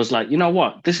and was like, you know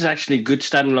what? This is actually a good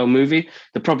standalone movie.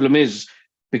 The problem is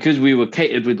because we were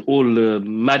catered with all the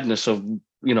madness of,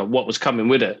 what was coming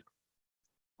with it,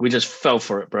 we just fell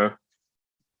for it, bro.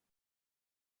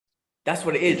 That's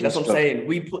what it We is. That's just what I'm fell. saying.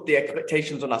 We put the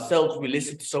expectations on ourselves. We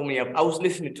listen to so many I was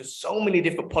listening to so many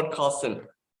different podcasts and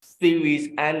theories,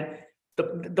 and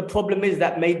the problem is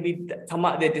that made me come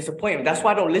out there disappointed. That's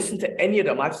why I don't listen to any of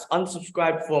them. I've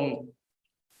unsubscribed from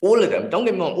all of them. Don't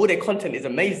get me wrong, all their content is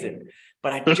amazing,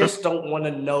 but I just don't want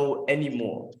to know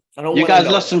anymore. I don't You want to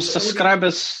guys lost know. some So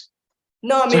subscribers.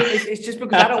 no, I mean, it's just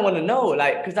because I don't want to know.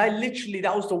 Like, because I literally,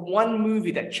 that was the one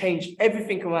movie that changed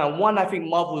everything around. One, I think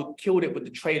Marvel killed it with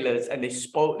the trailers and they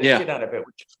spoke the shit out of it,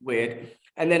 which is weird.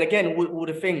 And then again, all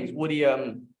the things, all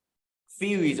the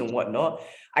theories and whatnot.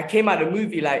 I came out of the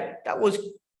movie like, that was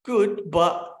good,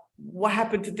 but what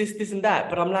happened to this, and that?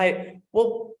 But I'm like,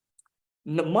 well,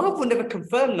 Marvel never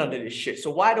confirmed none of this shit.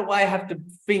 So why do I have to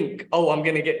think, oh, I'm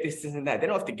going to get this, and that? They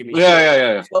don't have to give me shit.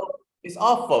 Yeah. So it's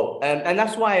our fault. And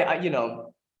that's why,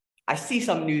 I see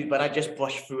some news, but I just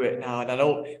brush through it now. And I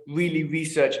don't really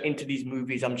research into these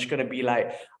movies. I'm just going to be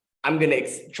like, I'm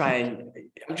just going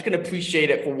to appreciate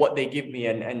it for what they give me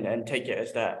and take it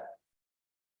as that.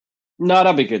 No,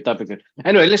 that'd be good. That'd be good.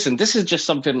 Anyway, listen, this is just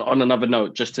something on another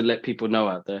note, just to let people know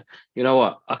out there. You know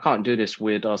what? I can't do this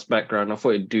weird ass background. I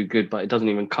thought it'd do good, but it doesn't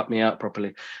even cut me out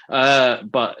properly.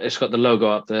 But it's got the logo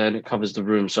up there and it covers the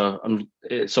room, so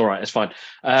it's all right. It's fine.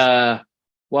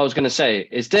 What I was going to say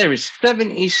is there is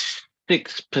 76%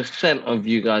 of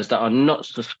you guys that are not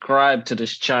subscribed to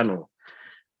this channel,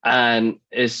 and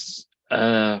it's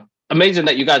amazing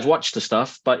that you guys watch the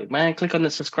stuff, but man, click on the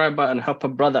subscribe button, help a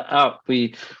brother out.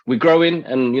 We're growing,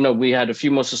 and we had a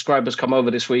few more subscribers come over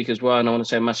this week as well, and I want to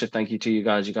say a massive thank you to you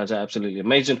guys. You guys are absolutely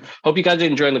amazing. Hope you guys are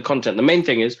enjoying the content. The main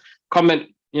thing is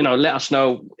comment, let us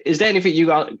know, is there anything you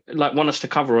guys like want us to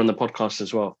cover on the podcast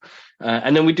as well?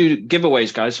 And then we do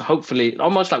giveaways, guys. Hopefully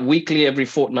almost like weekly, every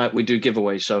fortnight we do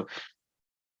giveaways. So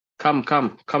come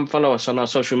follow us on our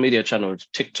social media channels: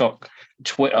 TikTok,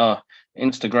 Twitter,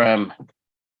 Instagram,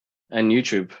 and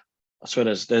YouTube. I swear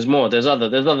there's more. There's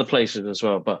other places as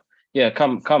well. But yeah,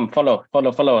 come follow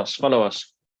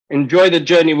us. Enjoy the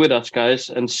journey with us, guys.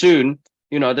 And soon,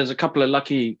 there's a couple of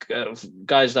lucky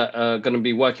guys that are going to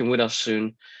be working with us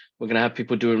soon. We're going to have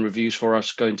people doing reviews for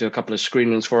us, going to a couple of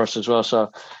screenings for us as well. So,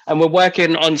 and we're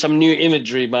working on some new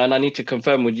imagery, man. I need to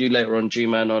confirm with you later on,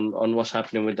 G-Man, on what's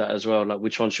happening with that as well. Like,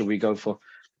 which one should we go for?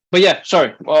 But yeah,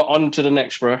 sorry. On to the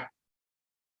next, bro.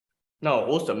 No,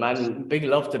 awesome, man. Big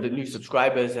love to the new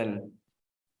subscribers, and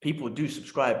people do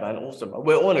subscribe, man. Awesome.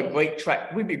 We're on a great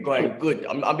track. We've been going good.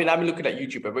 I'm looking at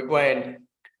YouTube, but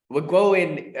we're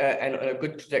growing and on a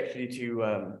good trajectory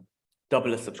to double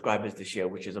the subscribers this year,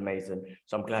 which is amazing.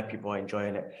 So I'm glad people are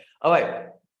enjoying it. All right,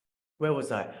 where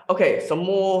was I? Okay, some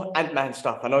more Ant-Man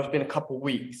stuff. I know it's been a couple of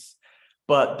weeks,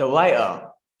 but the writer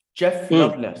Jeff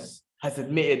Loveness has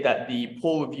admitted that the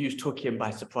poor reviews took him by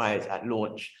surprise at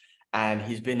launch. And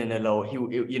he's been in a low, he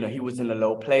was in a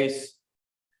low place,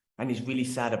 and he's really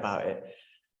sad about it.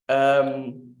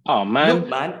 Oh man. Look,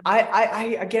 man,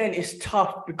 I again, it's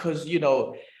tough because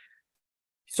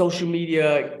social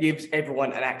media gives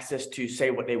everyone an access to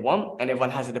say what they want, and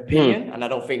everyone has an opinion. And I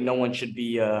don't think no one should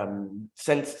be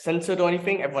censored or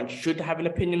anything. Everyone should have an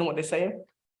opinion on what they're saying.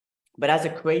 But as a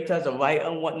creator, as a writer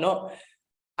and whatnot,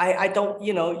 I don't,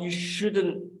 you should,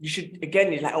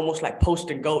 again, it's like almost like post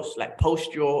and ghost, like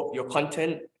post your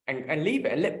content and leave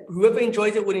it, and let whoever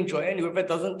enjoys it will enjoy it, and whoever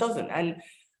doesn't. And,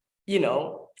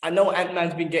 I know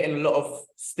Ant-Man's been getting a lot of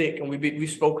stick, and we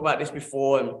spoke about this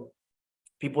before, and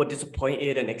people are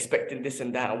disappointed and expecting this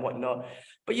and that and whatnot.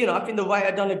 But, I think the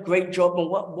writer done a great job, and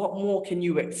what more can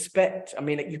you expect? I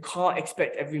mean, you can't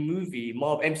expect every movie,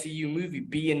 MCU movie,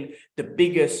 being the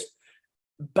biggest,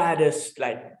 baddest,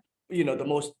 like, the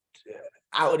most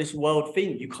out of this world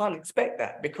thing. You can't expect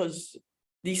that, because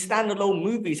these standalone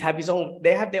movies have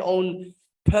their own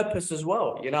purpose as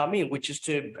well, you know what I mean? Which is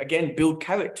to, again, build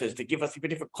characters, to give us a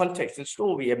different context and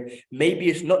story. And maybe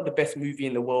it's not the best movie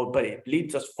in the world, but it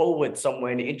leads us forward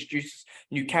somewhere, and it introduces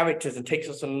new characters and takes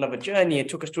us on another journey and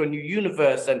took us to a new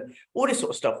universe and all this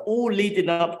sort of stuff, all leading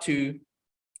up to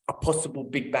a possible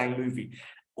Big Bang movie.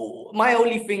 My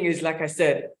only thing is, like I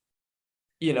said,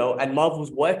 and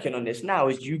Marvel's working on this now,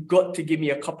 is you got to give me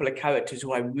a couple of characters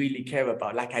who I really care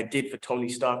about, like I did for Tony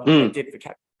Stark, like I did for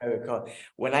Captain America.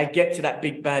 When I get to that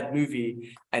big bad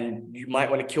movie and you might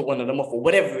want to kill one of them off or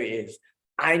whatever it is,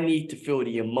 I need to feel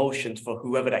the emotions for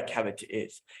whoever that character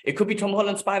is. It could be Tom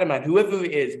Holland, Spider-Man, whoever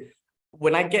it is.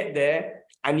 when I get there,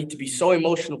 I need to be so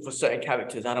emotional for certain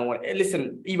characters. I don't want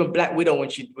listen, even Black Widow when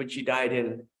she died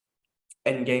in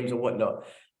Endgames and whatnot.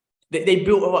 They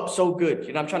built her up so good.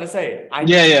 You know what I'm trying to say? I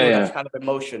need to feel that kind of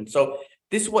emotion. So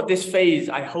this phase,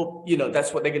 I hope,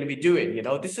 that's what they're going to be doing.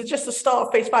 This is just the start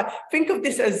of phase 5. Think of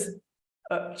this as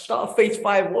start of phase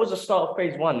 5. What was the start of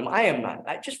phase 1? Iron Man.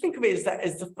 Like, just think of it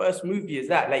as the first movie as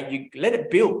that. Like, you let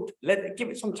it build, give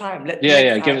it some time. Give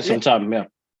it some time.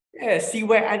 Yeah, see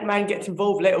where Ant-Man gets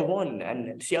involved later on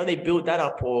and see how they build that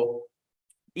up, or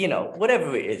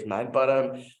whatever it is, man. But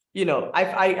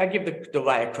I give the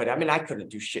writer credit. I mean, I couldn't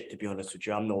do shit, to be honest with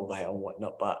you. I'm no writer and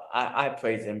whatnot, but I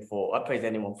praise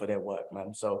anyone for their work,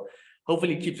 man. So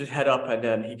hopefully he keeps his head up and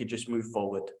then he could just move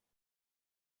forward.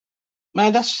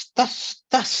 Man, that's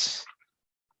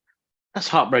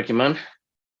heartbreaking, man.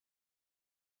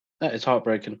 That is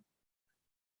heartbreaking.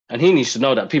 And he needs to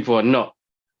know that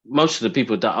most of the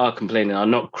people that are complaining are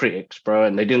not critics, bro,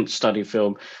 and they didn't study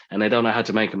film and they don't know how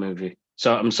to make a movie.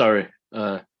 So I'm sorry.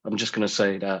 I'm just going to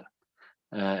say that.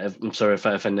 I'm sorry if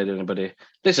I offended anybody.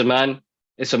 Listen, man,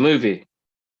 it's a movie.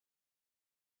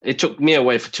 It took me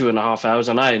away for 2.5 hours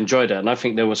and I enjoyed it. And I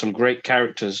think there were some great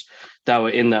characters that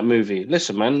were in that movie.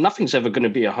 Listen, man, nothing's ever going to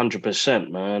be 100%,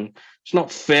 man. It's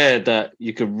not fair that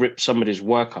you could rip somebody's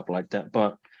work up like that.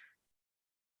 But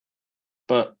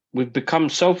we've become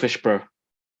selfish, bro.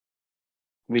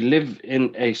 We live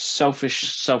in a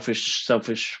selfish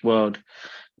world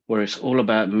where it's all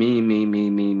about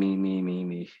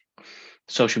me.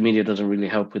 Social media doesn't really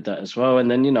help with that as well. And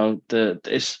then,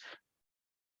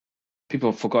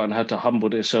 people have forgotten how to humble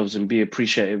themselves and be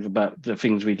appreciative about the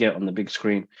things we get on the big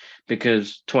screen.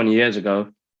 Because 20 years ago,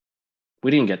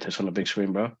 we didn't get this on the big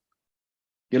screen, bro.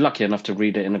 You're lucky enough to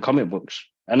read it in the comic books.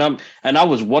 And I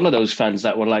was one of those fans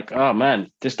that were like, oh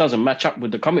man, this doesn't match up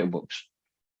with the comic books.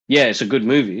 Yeah, it's a good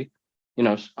movie.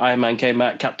 Iron Man came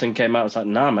out, Captain came out. I was like,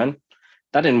 nah, man,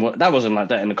 that wasn't like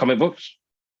that in the comic books.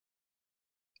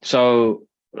 So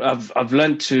I've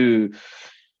learned to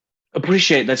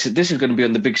appreciate that this is going to be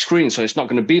on the big screen, so it's not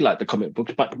going to be like the comic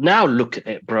books. But now look at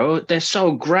it, bro. They're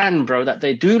so grand, bro, that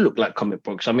they do look like comic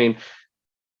books. I mean,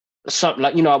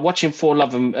 watching Thor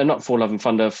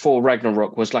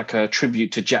Ragnarok was like a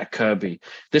tribute to Jack Kirby.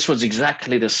 This was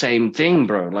exactly the same thing,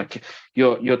 bro. Like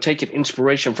you're taking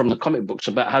inspiration from the comic books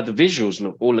about how the visuals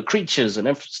look, all the creatures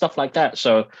and stuff like that.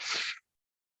 So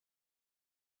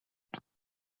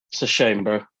it's a shame,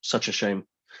 bro. Such a shame.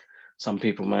 Some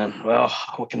people, man. Well,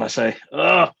 what can I say?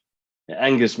 It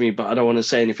angers me, but I don't want to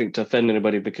say anything to offend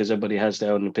anybody because everybody has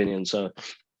their own opinion. So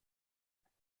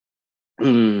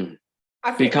be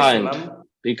kind.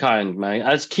 Be kind, man.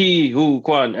 As Ki Hu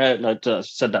Kwan, no, I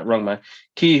said that wrong, man.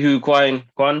 Ki Hu Kwan.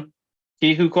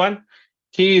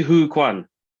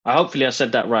 Hopefully I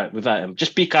said that right without him.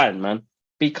 Just be kind, man.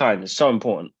 Be kind. It's so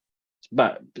important.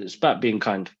 It's about being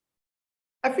kind.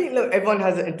 I think, look, everyone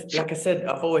has, like I said,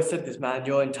 I've always said this, man,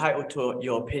 you're entitled to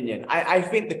your opinion. I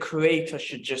think the creator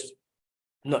should just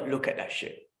not look at that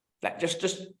shit. Like,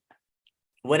 just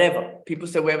whatever. People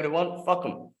say whatever they want, fuck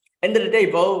them. End of the day,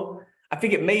 bro, I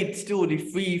think it made still the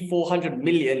 300-400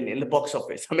 million in the box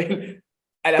office. I mean,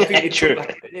 and I think it took I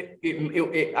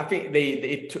think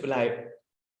it took it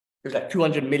was like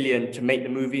 200 million to make the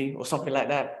movie or something like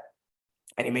that.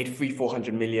 And it made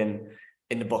 300-400 million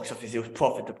in the box office. It was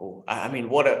profitable. I mean,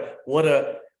 what a,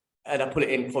 and I put it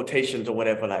in quotations or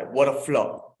whatever, like, what a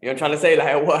flop. You know what I'm trying to say?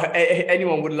 Like,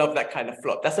 anyone would love that kind of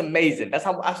flop. That's amazing. That's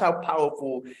how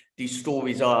powerful these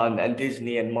stories are, and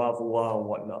Disney and Marvel are and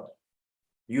whatnot.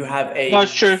 You have a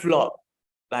flop,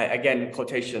 like, again,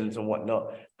 quotations and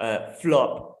whatnot,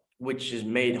 flop, which has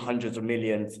made hundreds of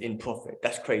millions in profit.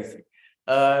 That's crazy.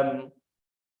 But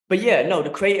yeah, no, the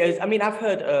creators, I mean, I've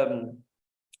heard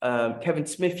Kevin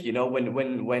Smith,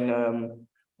 when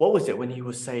what was it when he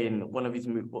was saying one of his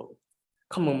movies,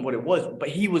 come on, what it was, but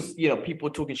he was, people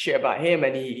talking shit about him,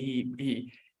 and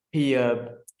he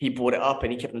brought it up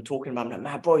and he kept on talking about him. Like,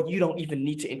 man, bro, you don't even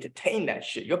need to entertain that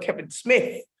shit. You're Kevin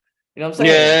Smith. You know what I'm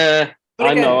saying? Yeah,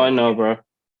 but again, I know, bro.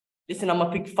 Listen, I'm a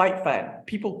big fight fan.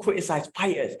 People criticize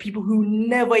fighters. People who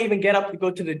never even get up to go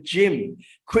to the gym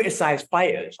criticize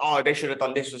fighters. Oh, they should have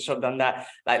done this or should have done that.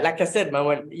 Like I said, man,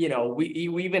 when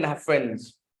we even have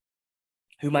friends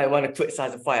who might want to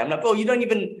criticize a fight. I'm like, bro, you don't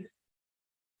even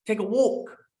take a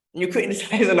walk. And you're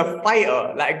criticizing a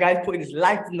fighter, like a guy's putting his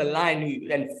life on the line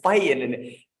and fighting, and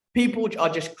people are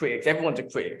just critics. Everyone's a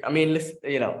critic. I mean, listen,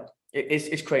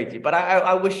 it's crazy, but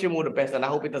I wish him all the best, and I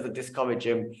hope it doesn't discourage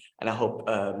him, and I hope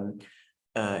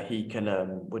he can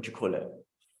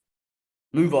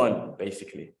Move on,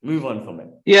 basically. Move on from it.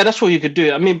 Yeah, that's what you could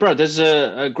do. I mean, bro, there's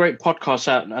a great podcast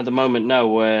out at the moment now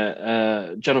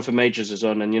where Jonathan Majors is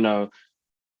on, and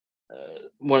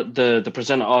what the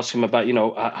presenter asked him about,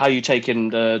 how you taking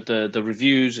the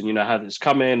reviews and how it's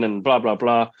coming and blah blah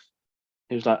blah.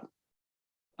 He was like,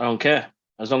 I don't care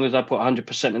as long as I put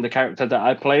 100% in the character that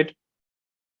I played.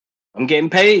 I'm getting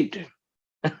paid.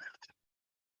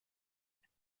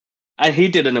 And he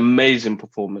did an amazing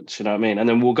performance, you know what I mean? And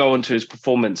then we'll go on to his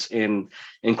performance in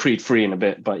Creed 3 in a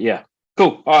bit. But yeah,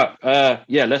 cool. All right.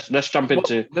 Yeah, let's jump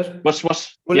into what's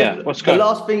The going.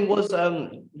 last thing was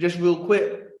just real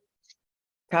quick.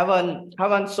 Karan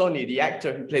Soni, the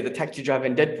actor who played the taxi driver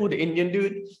in Deadpool, the Indian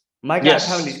dude. My guy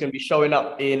apparently is going to be showing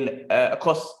up in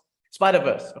across the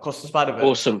Spider-Verse.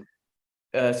 Awesome.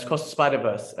 Across the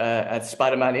Spider-Verse at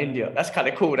Spider-Man India. That's kind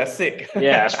of cool. That's sick.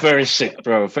 Yeah, it's very sick,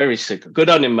 bro. Very sick. Good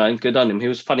on him, man. Good on him. He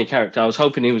was a funny character. I was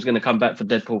hoping he was going to come back for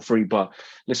Deadpool 3, but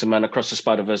listen, man, Across the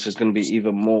Spider-Verse is going to be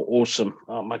even more awesome.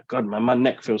 Oh my God, man. My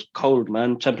neck feels cold,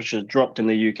 man. Temperature's dropped in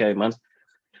the UK, man.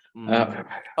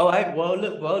 All right. Well,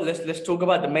 look. Well, let's talk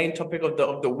about the main topic of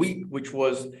the week, which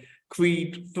was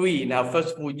Creed 3. Now,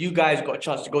 first of all, you guys got a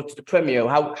chance to go to the premiere.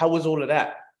 How was all of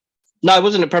that? No, it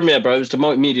wasn't a premiere, bro. It was the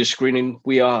multimedia screening.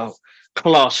 We are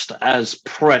classed as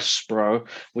press, bro,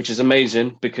 which is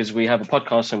amazing because we have a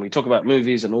podcast and we talk about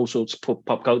movies and all sorts of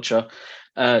pop culture.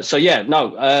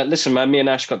 Listen, man, me and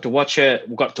Ash got to watch it.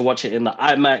 We got to watch it in the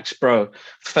IMAX, bro.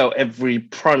 Felt every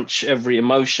punch, every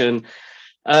emotion.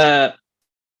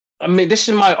 I mean, this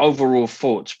is my overall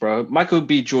thoughts, bro. Michael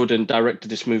B. Jordan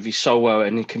directed this movie so well,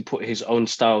 and he can put his own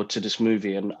style to this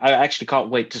movie. And I actually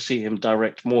can't wait to see him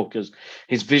direct more because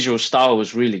his visual style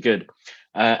was really good.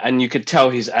 And you could tell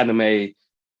his anime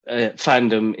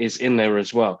fandom is in there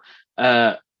as well.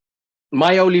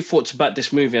 My only thoughts about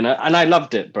this movie, and I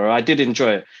loved it, bro. I did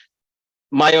enjoy it.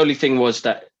 My only thing was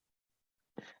that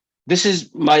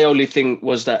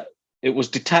it was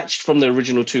detached from the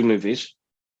original two movies.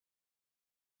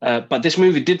 But this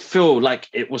movie did feel like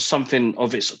it was something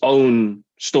of its own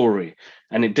story,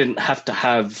 and it didn't have to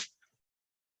have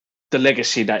the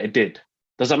legacy that it did.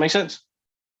 Does that make sense?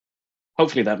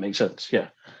 Hopefully that makes sense. Yeah.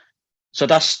 So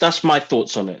that's my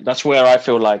thoughts on it. That's where I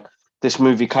feel like this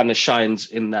movie kind of shines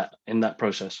in that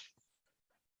process.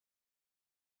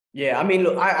 Yeah, I mean,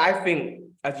 look, I think,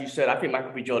 as you said, I think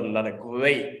Michael B. Jordan done a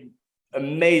great,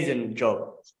 amazing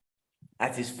job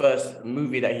as his first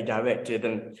movie that he directed.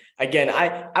 And again,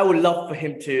 I would love for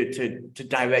him to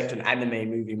direct an anime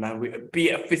movie, man. Be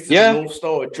it a Fist of the North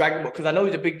Star or Dragon Ball, because I know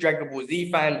he's a big Dragon Ball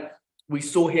Z fan. We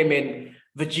saw him in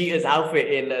Vegeta's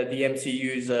outfit in the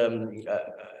MCU's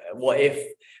What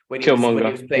If, when he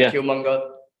was playing Killmonger.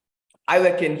 I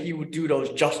reckon he would do those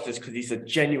justice because he's a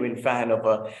genuine fan of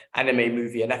an anime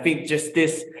movie. And I think just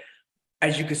this,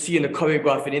 as you can see in the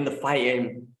choreographing, in the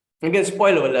fighting, again,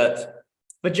 spoiler alert,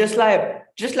 but just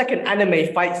like an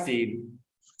anime fight scene,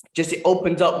 just it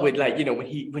opens up with, like,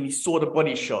 when he saw the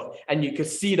body shot and you could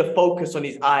see the focus on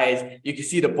his eyes, you could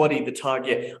see the body, the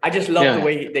target. I just love the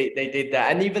way they did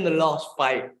that. And even the last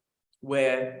fight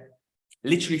where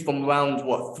literally from round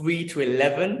 3 to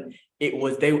 11, it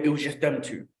was just them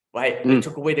two, right? They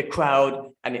took away the crowd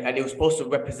and it was supposed to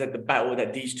represent the battle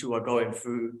that these two are going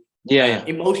through.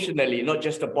 Emotionally, not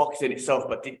just the boxing itself,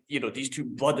 but these two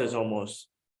brothers almost.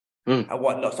 And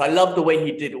whatnot. So I love the way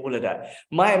he did all of that.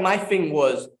 My thing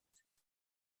was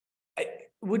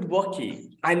with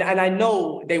Rocky, and I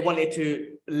know they wanted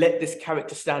to let this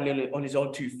character stand on his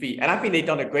own 2 feet, and I think they've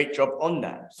done a great job on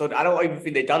that. So I don't even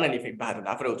think they've done anything bad on that.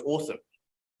 I thought it was awesome.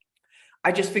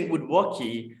 I just think with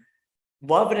Rocky,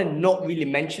 rather than not really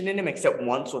mentioning him except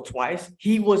once or twice,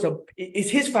 it's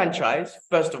his franchise,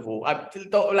 first of all.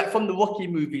 Like from the Rocky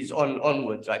movies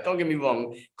onwards, right? Don't get me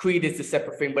wrong, Creed is a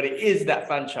separate thing, but it is that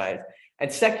franchise.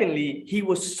 And secondly, he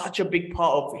was such a big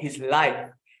part of his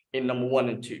life in number 1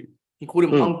 and 2. He called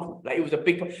him uncle. Like, it was a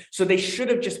big part. So they should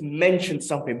have just mentioned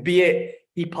something, be it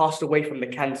he passed away from the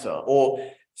cancer or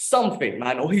something,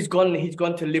 man, or he's gone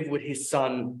to live with his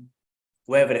son,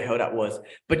 wherever the hell that was.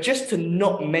 But just to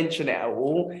not mention it at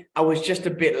all, I was just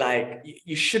a bit like,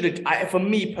 you should have, for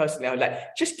me personally, I was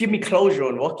like, just give me closure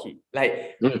on Rocky.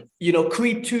 Like,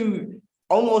 Creed 2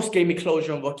 almost gave me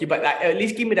closure on Rocky, but like, at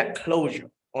least give me that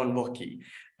closure on Rocky.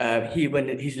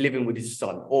 When he's living with his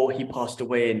son, or he passed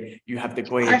away and you have the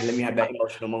grave, let me have that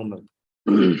emotional moment.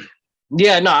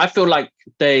 Yeah, no, I feel like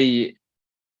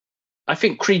I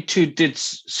think Creed 2 did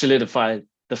solidify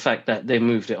the fact that they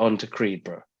moved it on to Creed,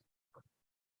 bro.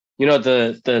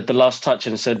 The last touch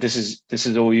and said, this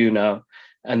is all you now.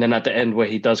 And then at the end where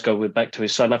he does go back to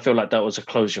his son, I feel like that was a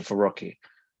closure for Rocky.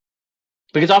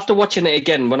 Because after watching it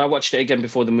again, when I watched it again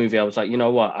before the movie, I was like, you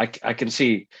know what? I can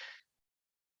see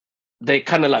they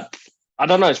kind of like, I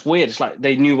don't know, it's weird. It's like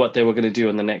they knew what they were going to do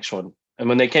in the next one. And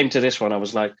when they came to this one, I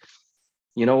was like,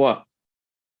 you know what?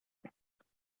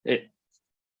 It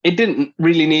it didn't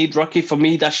really need Rocky for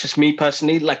me. That's just me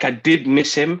personally. Like I did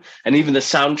miss him, and even the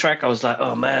soundtrack, I was like,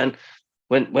 oh man,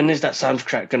 when is that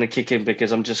soundtrack going to kick in?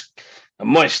 Because I'm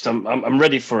moist. I'm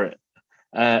ready for it.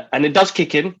 And it does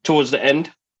kick in towards the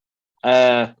end.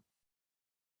 But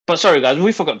sorry, guys,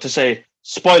 we forgot to say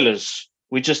spoilers.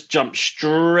 We just jumped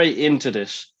straight into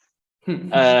this.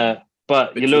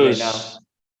 But you lose. Now.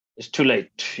 It's too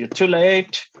late. You're too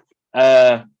late.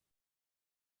 But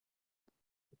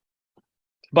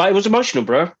it was emotional,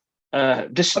 bro.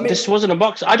 This wasn't a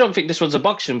box. I don't think this was a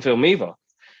boxing film either.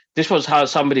 This was how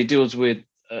somebody deals with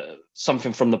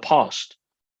something from the past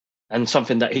and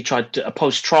something that he tried to, a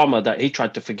post-trauma that he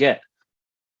tried to forget.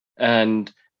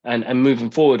 And moving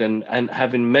forward and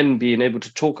having men being able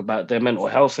to talk about their mental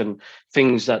health and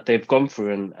things that they've gone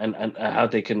through and how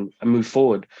they can move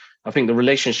forward. I think the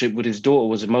relationship with his daughter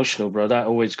was emotional, bro. That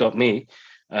always got me.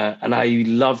 And I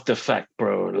love the fact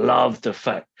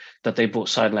that they brought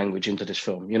sign language into this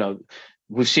film. You know,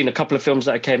 we've seen a couple of films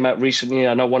that came out recently.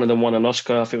 I know one of them won an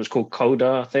Oscar. I think it was called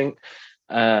Coda, I think.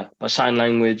 But sign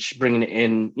language, bringing it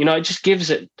in, you know, it just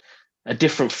gives it a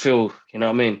different feel, you know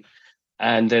what I mean?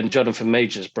 And then Jonathan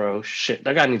Majors, bro, shit,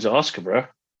 that guy needs an Oscar, bro.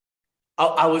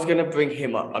 I was gonna bring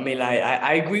him up. I mean, like,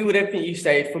 I agree with everything you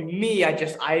say. For me,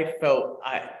 I felt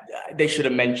they should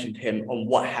have mentioned him on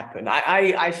what happened.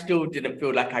 I still didn't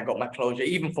feel like I got my closure,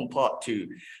 even from part 2.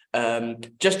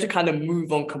 Just to kind of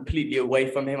move on completely away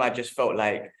from him, I just felt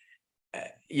like,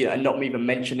 and not even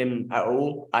mention him at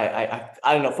all. I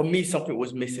don't know. For me, something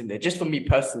was missing there, just for me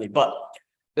personally. But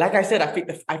like I said,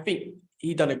 I think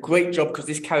he done a great job because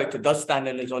this character does stand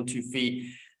on his own 2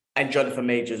 feet. And Jonathan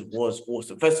Majors was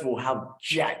awesome. First of all, how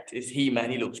jacked is he,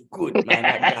 man? He looks good, man.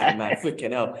 That guy, man.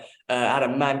 Freaking hell. I had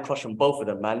a man crush on both of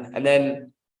them, man. And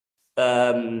then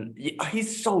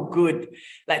he's so good.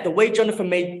 Like the way Jonathan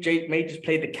Majors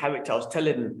played the character, I was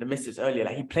telling the missus earlier,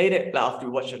 like he played it, like after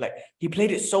we watched it, like he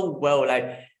played it so well.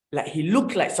 Like he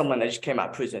looked like someone that just came out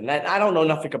of prison. And I don't know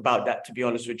nothing about that, to be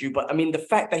honest with you. But I mean, the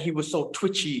fact that he was so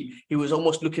twitchy, he was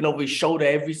almost looking over his shoulder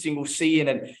every single scene,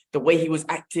 and the way he was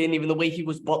acting, even the way he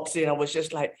was boxing, I was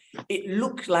just like, it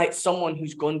looked like someone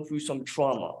who's gone through some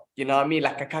trauma. You know what I mean?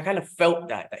 Like I kind of felt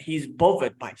that he's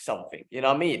bothered by something. You know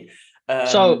what I mean?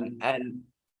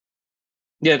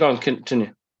 Yeah, go on,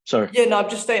 continue. Sorry. Yeah, no, I'm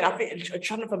just saying. I think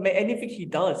Jonathan, anything he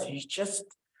does, it's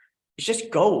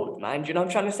just gold, man. Do you know what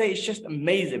I'm trying to say? It's just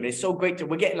amazing. It's so great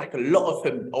we're getting like a lot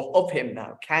of him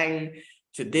now. Kang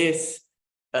to this.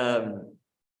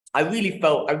 I really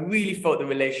felt the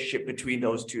relationship between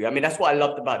those two. I mean, that's what I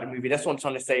loved about the movie. That's what I'm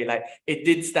trying to say. Like, it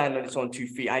did stand on its own 2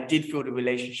 feet. I did feel the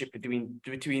relationship between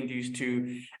these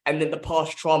two, and then the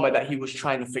past trauma that he was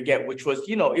trying to forget, which was,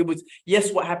 it was,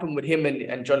 yes, what happened with him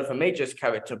and Jonathan Majors'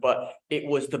 character, but it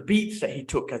was the beats that he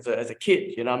took as a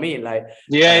kid. You know what I mean? Like,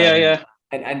 yeah.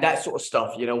 And that sort of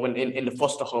stuff, when in the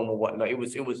foster home or whatnot, it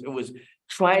was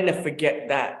trying to forget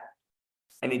that.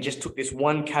 And it just took this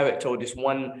one character or this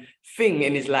one thing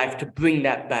in his life to bring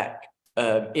that back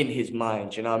in his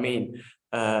mind, you know what I mean?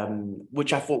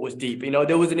 Which I thought was deep.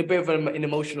 There was a bit of an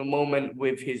emotional moment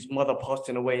with his mother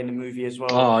passing away in the movie as well.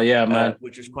 Oh, yeah, man.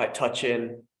 Which was quite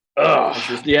touching.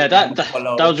 Yeah,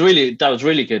 that was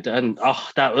really good. And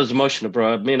that was emotional,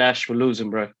 bro. Me and Ash were losing,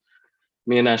 bro.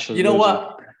 Me and Ash was losing. You know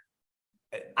what?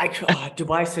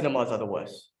 Dubai cinemas are the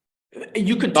worst.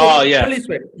 You can talk.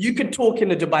 You can talk in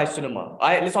the Dubai cinema. All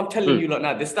right, listen, I'm telling you like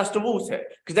now. That's the rules here.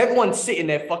 Because everyone's sitting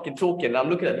there fucking talking. I'm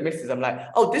looking at the missus. I'm like,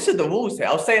 oh, this is the rules here.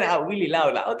 I was saying it out really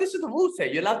loud, like, oh, this is the rules here.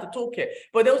 You're allowed to talk here.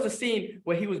 But there was a scene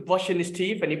where he was brushing his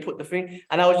teeth and he put the thing,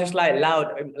 and I was just like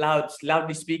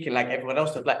loudly speaking like everyone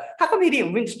else was like, how come he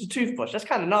didn't rinse the toothbrush? That's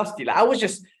kind of nasty. Like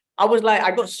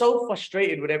I got so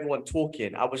frustrated with everyone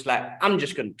talking. I was like, I'm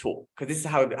just gonna talk because this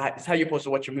is how you're supposed to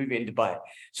watch a movie in Dubai.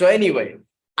 So anyway,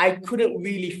 I couldn't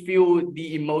really feel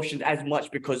the emotions as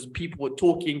much because people were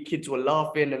talking, kids were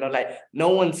laughing, and I'm like, no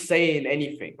one's saying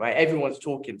anything, right? Everyone's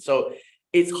talking. So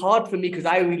it's hard for me because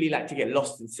I really like to get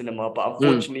lost in cinema, but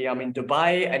unfortunately I'm in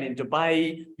Dubai, and in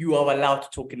Dubai, you are allowed to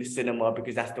talk in the cinema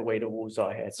because that's the way the rules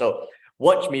are here. So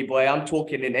watch me, boy. I'm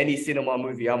talking in any cinema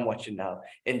movie I'm watching now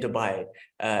in Dubai.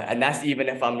 And that's even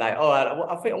if I'm like, I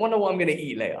wonder what I'm going to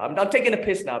eat later. I'm taking a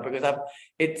piss now because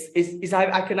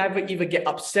I can either get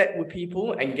upset with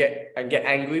people and get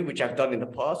angry, which I've done in the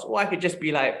past, or I could just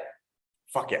be like,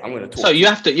 fuck it, I'm going to talk. So you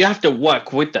have to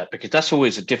work with that because that's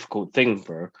always a difficult thing,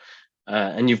 bro.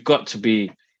 And you've got to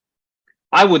be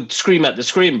I would scream at the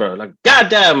screen, bro, like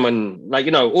goddamn, and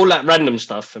like all that random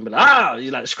stuff, and be like,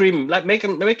 you like scream, like make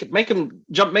him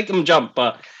jump,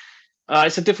 but.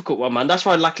 It's a difficult one, man. That's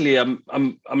why, luckily, I'm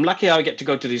lucky I get to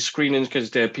go to these screenings because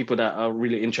there are people that are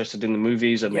really interested in the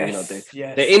movies and they're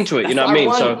into it. That's you know what what I I mean?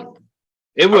 want. So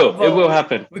it will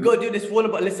happen. We gotta do this Warner,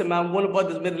 but listen, man, Warner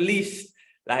Brothers Middle East.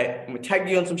 Like, I'm gonna tag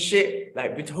you on some shit.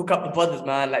 Like, we to hook up the brothers,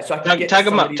 man. Like, so I can get tag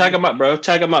them up, bro.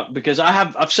 Tag them up because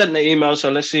I've sent the email. So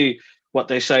let's see what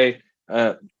they say.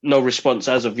 No response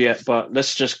as of yet, but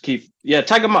let's just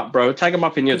tag them up, bro. Tag them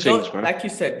up in your teams, bro. Like you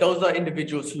said, those are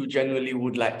individuals who generally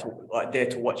would like to there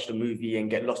to watch the movie and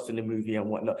get lost in the movie and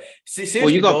whatnot. Seriously, well,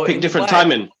 you got to pick different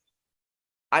timing.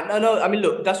 I know. I mean,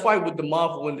 look, that's why with the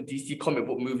Marvel and the DC comic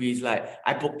book movies, like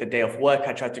I booked the day off work.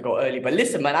 I tried to go early, but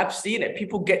listen, man, I've seen it.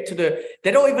 People get to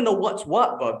they don't even know what's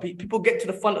what, bro. People get to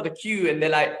the front of the queue and they're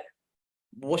like,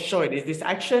 what's showing? Is this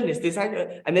action? Is this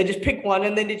action? And they just pick one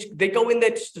and then they go in there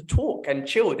just to talk and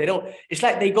chill. They don't, it's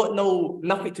like they got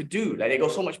nothing to do. Like they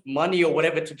got so much money or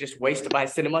whatever to just waste to buy a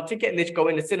cinema ticket and they just go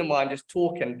in the cinema and just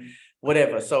talk and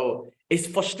whatever. So it's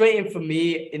frustrating for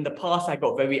me. In the past, I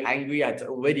got very angry. I'd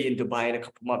already in Dubai in a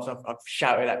couple of months. I've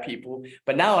shouted at people,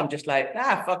 but now I'm just like,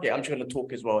 fuck it. I'm just going to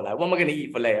talk as well. Like, what am I going to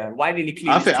eat for later? Why didn't he clean?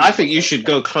 I think you should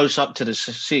go close up to the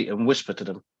seat and whisper to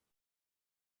them.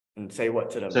 And say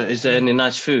what to them? So, is there any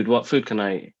nice food? What food can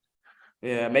I eat?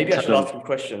 Yeah, maybe I should ask some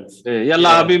questions.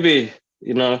 Yeah, Bibi.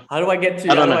 How do I get to?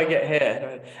 How do I get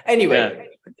here? Anyway,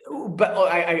 but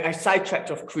I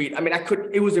sidetracked off Creed. I mean,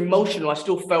 it was emotional. I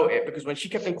still felt it because when she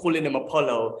kept on calling him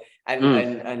Apollo,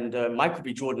 and Michael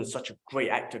B. Jordan is such a great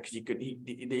actor because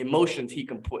the emotions he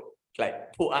can put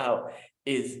out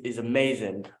is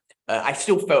amazing. I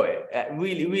still felt it.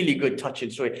 Really, really good, touching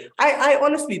story. I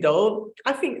honestly though,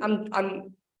 I think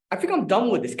I'm done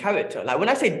with this character. Like when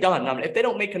I say done, if they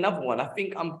don't make another one, I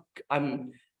think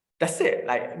I'm that's it.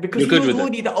 Like because he was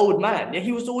already the old man. Yeah,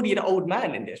 he was already the old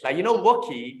man in this. Like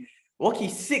Rocky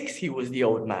 6, he was the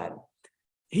old man.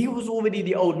 He was already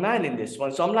the old man in this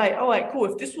one. So I'm like, all right, cool.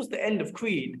 If this was the end of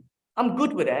Creed, I'm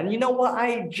good with it. And you know what?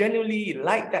 I genuinely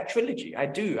like that trilogy. I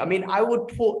do. I mean, I would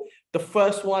put the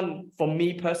first one for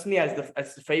me personally as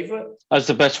the favorite. As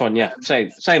the best one, yeah. Same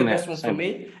the best one for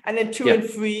me. And then 2 and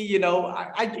 3,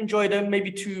 I enjoyed them.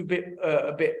 Maybe 2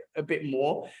 a bit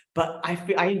more. But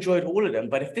I enjoyed all of them.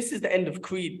 But if this is the end of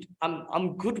Creed,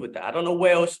 I'm good with that. I don't know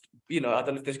where else. I don't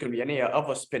know if there's going to be any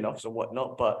other spin-offs or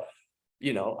whatnot. But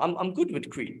I'm good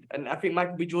with Creed, and I think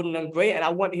Michael B. Jordan done great, and I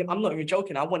want him. I'm not even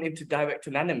joking. I want him to direct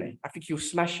an anime. I think he'll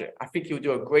smash it. I think he'll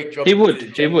do a great job. He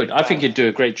would. I think he'd do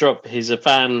a great job. He's a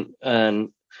fan, and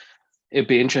it'd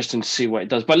be interesting to see what he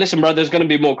does. But listen, bro, there's going to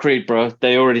be more Creed, bro.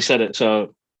 They already said it,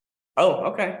 so.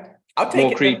 Oh, okay. I'll take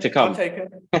more Creed to come. I'll take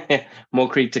it. More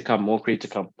Creed to come. More Creed to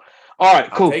come. All right,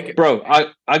 cool, bro.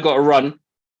 I got to run.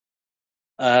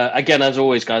 Again, as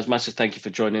always, guys, massive thank you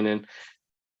for joining in.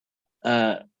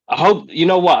 I hope,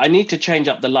 I need to change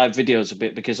up the live videos a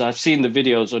bit because I've seen the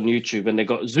videos on YouTube and they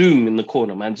got Zoom in the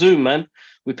corner, man. Zoom, man.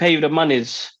 We pay you the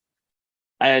monies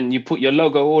and you put your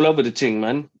logo all over the thing,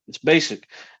 man. It's basic.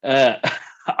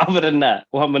 Other than that,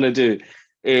 what I'm going to do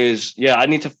is, I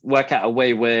need to work out a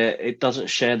way where it doesn't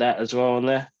share that as well on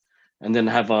there and then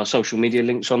have our social media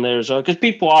links on there as well because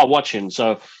people are watching.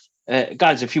 So,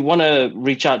 guys, if you want to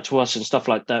reach out to us and stuff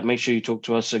like that, make sure you talk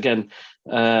to us again.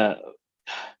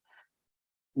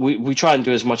 We try and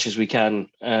do as much as we can,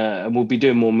 and we'll be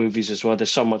doing more movies as well.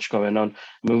 There's so much going on.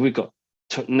 I mean, we've got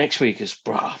next week is,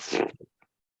 bro. I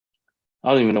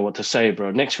don't even know what to say,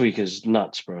 bro. Next week is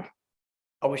nuts, bro.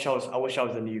 I wish I was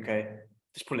in the UK.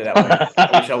 Just put it that way.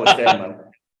 I wish I was there, man.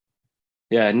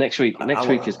 Yeah, next week. Next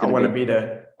week is. I want to be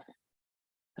there.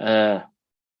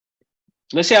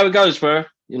 Let's see how it goes, bro.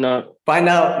 Find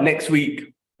out next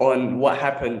week on what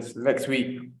happens next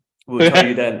week. We'll tell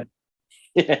you then.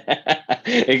 Yeah,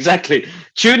 exactly.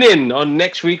 Tune in on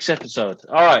next week's episode.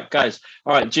 All right, guys.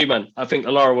 All right, G-Man. I think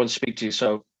Alara wants to speak to you.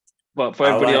 So, but for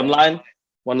everybody online,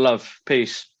 one love.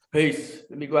 Peace. Peace.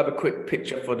 Let me grab a quick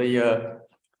picture for the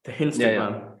Instagram.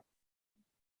 Yeah.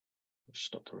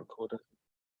 Stop the recorder.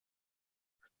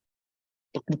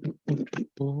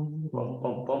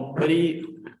 Ready,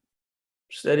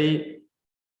 steady,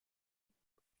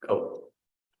 go.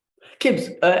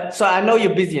 Kibbs, so I know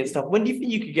you're busy and stuff. When do you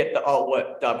think you could get the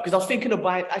artwork done? Because I was thinking of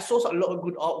buying, I saw a lot of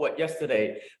good artwork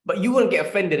yesterday, but you wouldn't get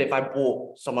offended if I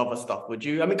bought some other stuff, would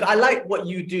you? I mean, I like what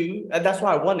you do, and that's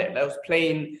why I want it. I was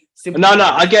plain simple. No,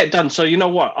 I get it done. So you know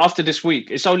what? After this week,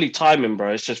 it's only timing,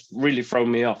 bro. It's just really thrown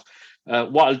me off.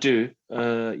 What I'll do,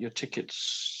 your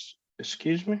tickets,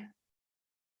 excuse me?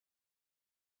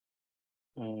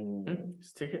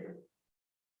 Ticket?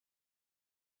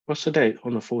 What's the date?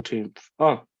 On the 14th.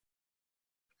 Oh,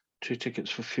 2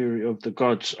 tickets for Fury of the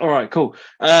Gods. All right, cool.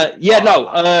 I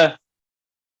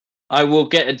will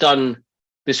get it done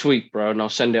this week, bro, and I'll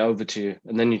send it over to you.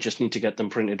 And then you just need to get them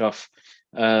printed off.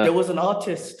 There was an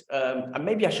artist, and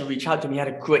maybe I should reach out to him. He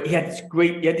had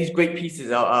these great pieces.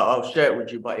 I'll share it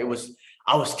with you. But I was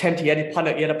tempted. He had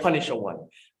a Punisher one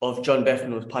of John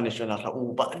Bethnal's Punisher, and I was like,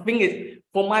 oh. But the thing is,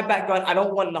 for my background, I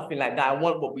don't want nothing like that. I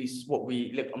want what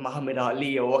we look Muhammad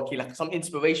Ali or Rocky, like some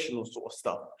inspirational sort of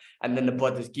stuff. And then the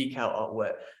Brothers Geek Out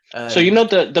artwork. So you know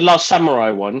the Last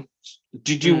Samurai one.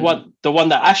 Did you want the one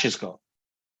that Ash has got?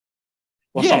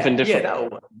 Or something different? That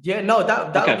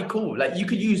would be cool. Like you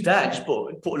could use that and just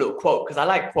put a little quote, because I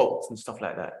like quotes and stuff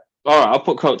like that. All right, I'll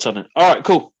put quotes on it. All right,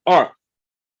 cool. All right,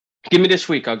 give me this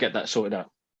week. I'll get that sorted out.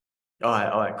 All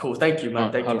right, cool. Thank you,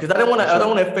 man. Thank you. Because I don't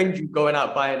want to offend you going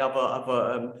out buying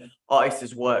other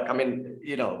artists' work. I mean,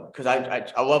 you know, because I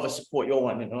rather support your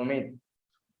one. You know what I mean?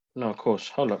 No, of course.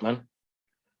 Hold up, man.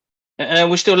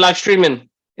 And we're still live streaming.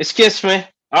 Excuse me.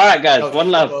 All right, guys. One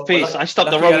love. Peace. I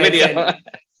stopped the wrong video.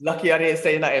 Lucky I didn't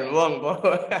say nothing wrong, bro.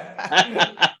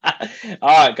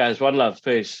 All right, guys. One love.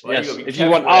 Peace. Yes. If you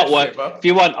want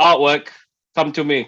artwork, come to me.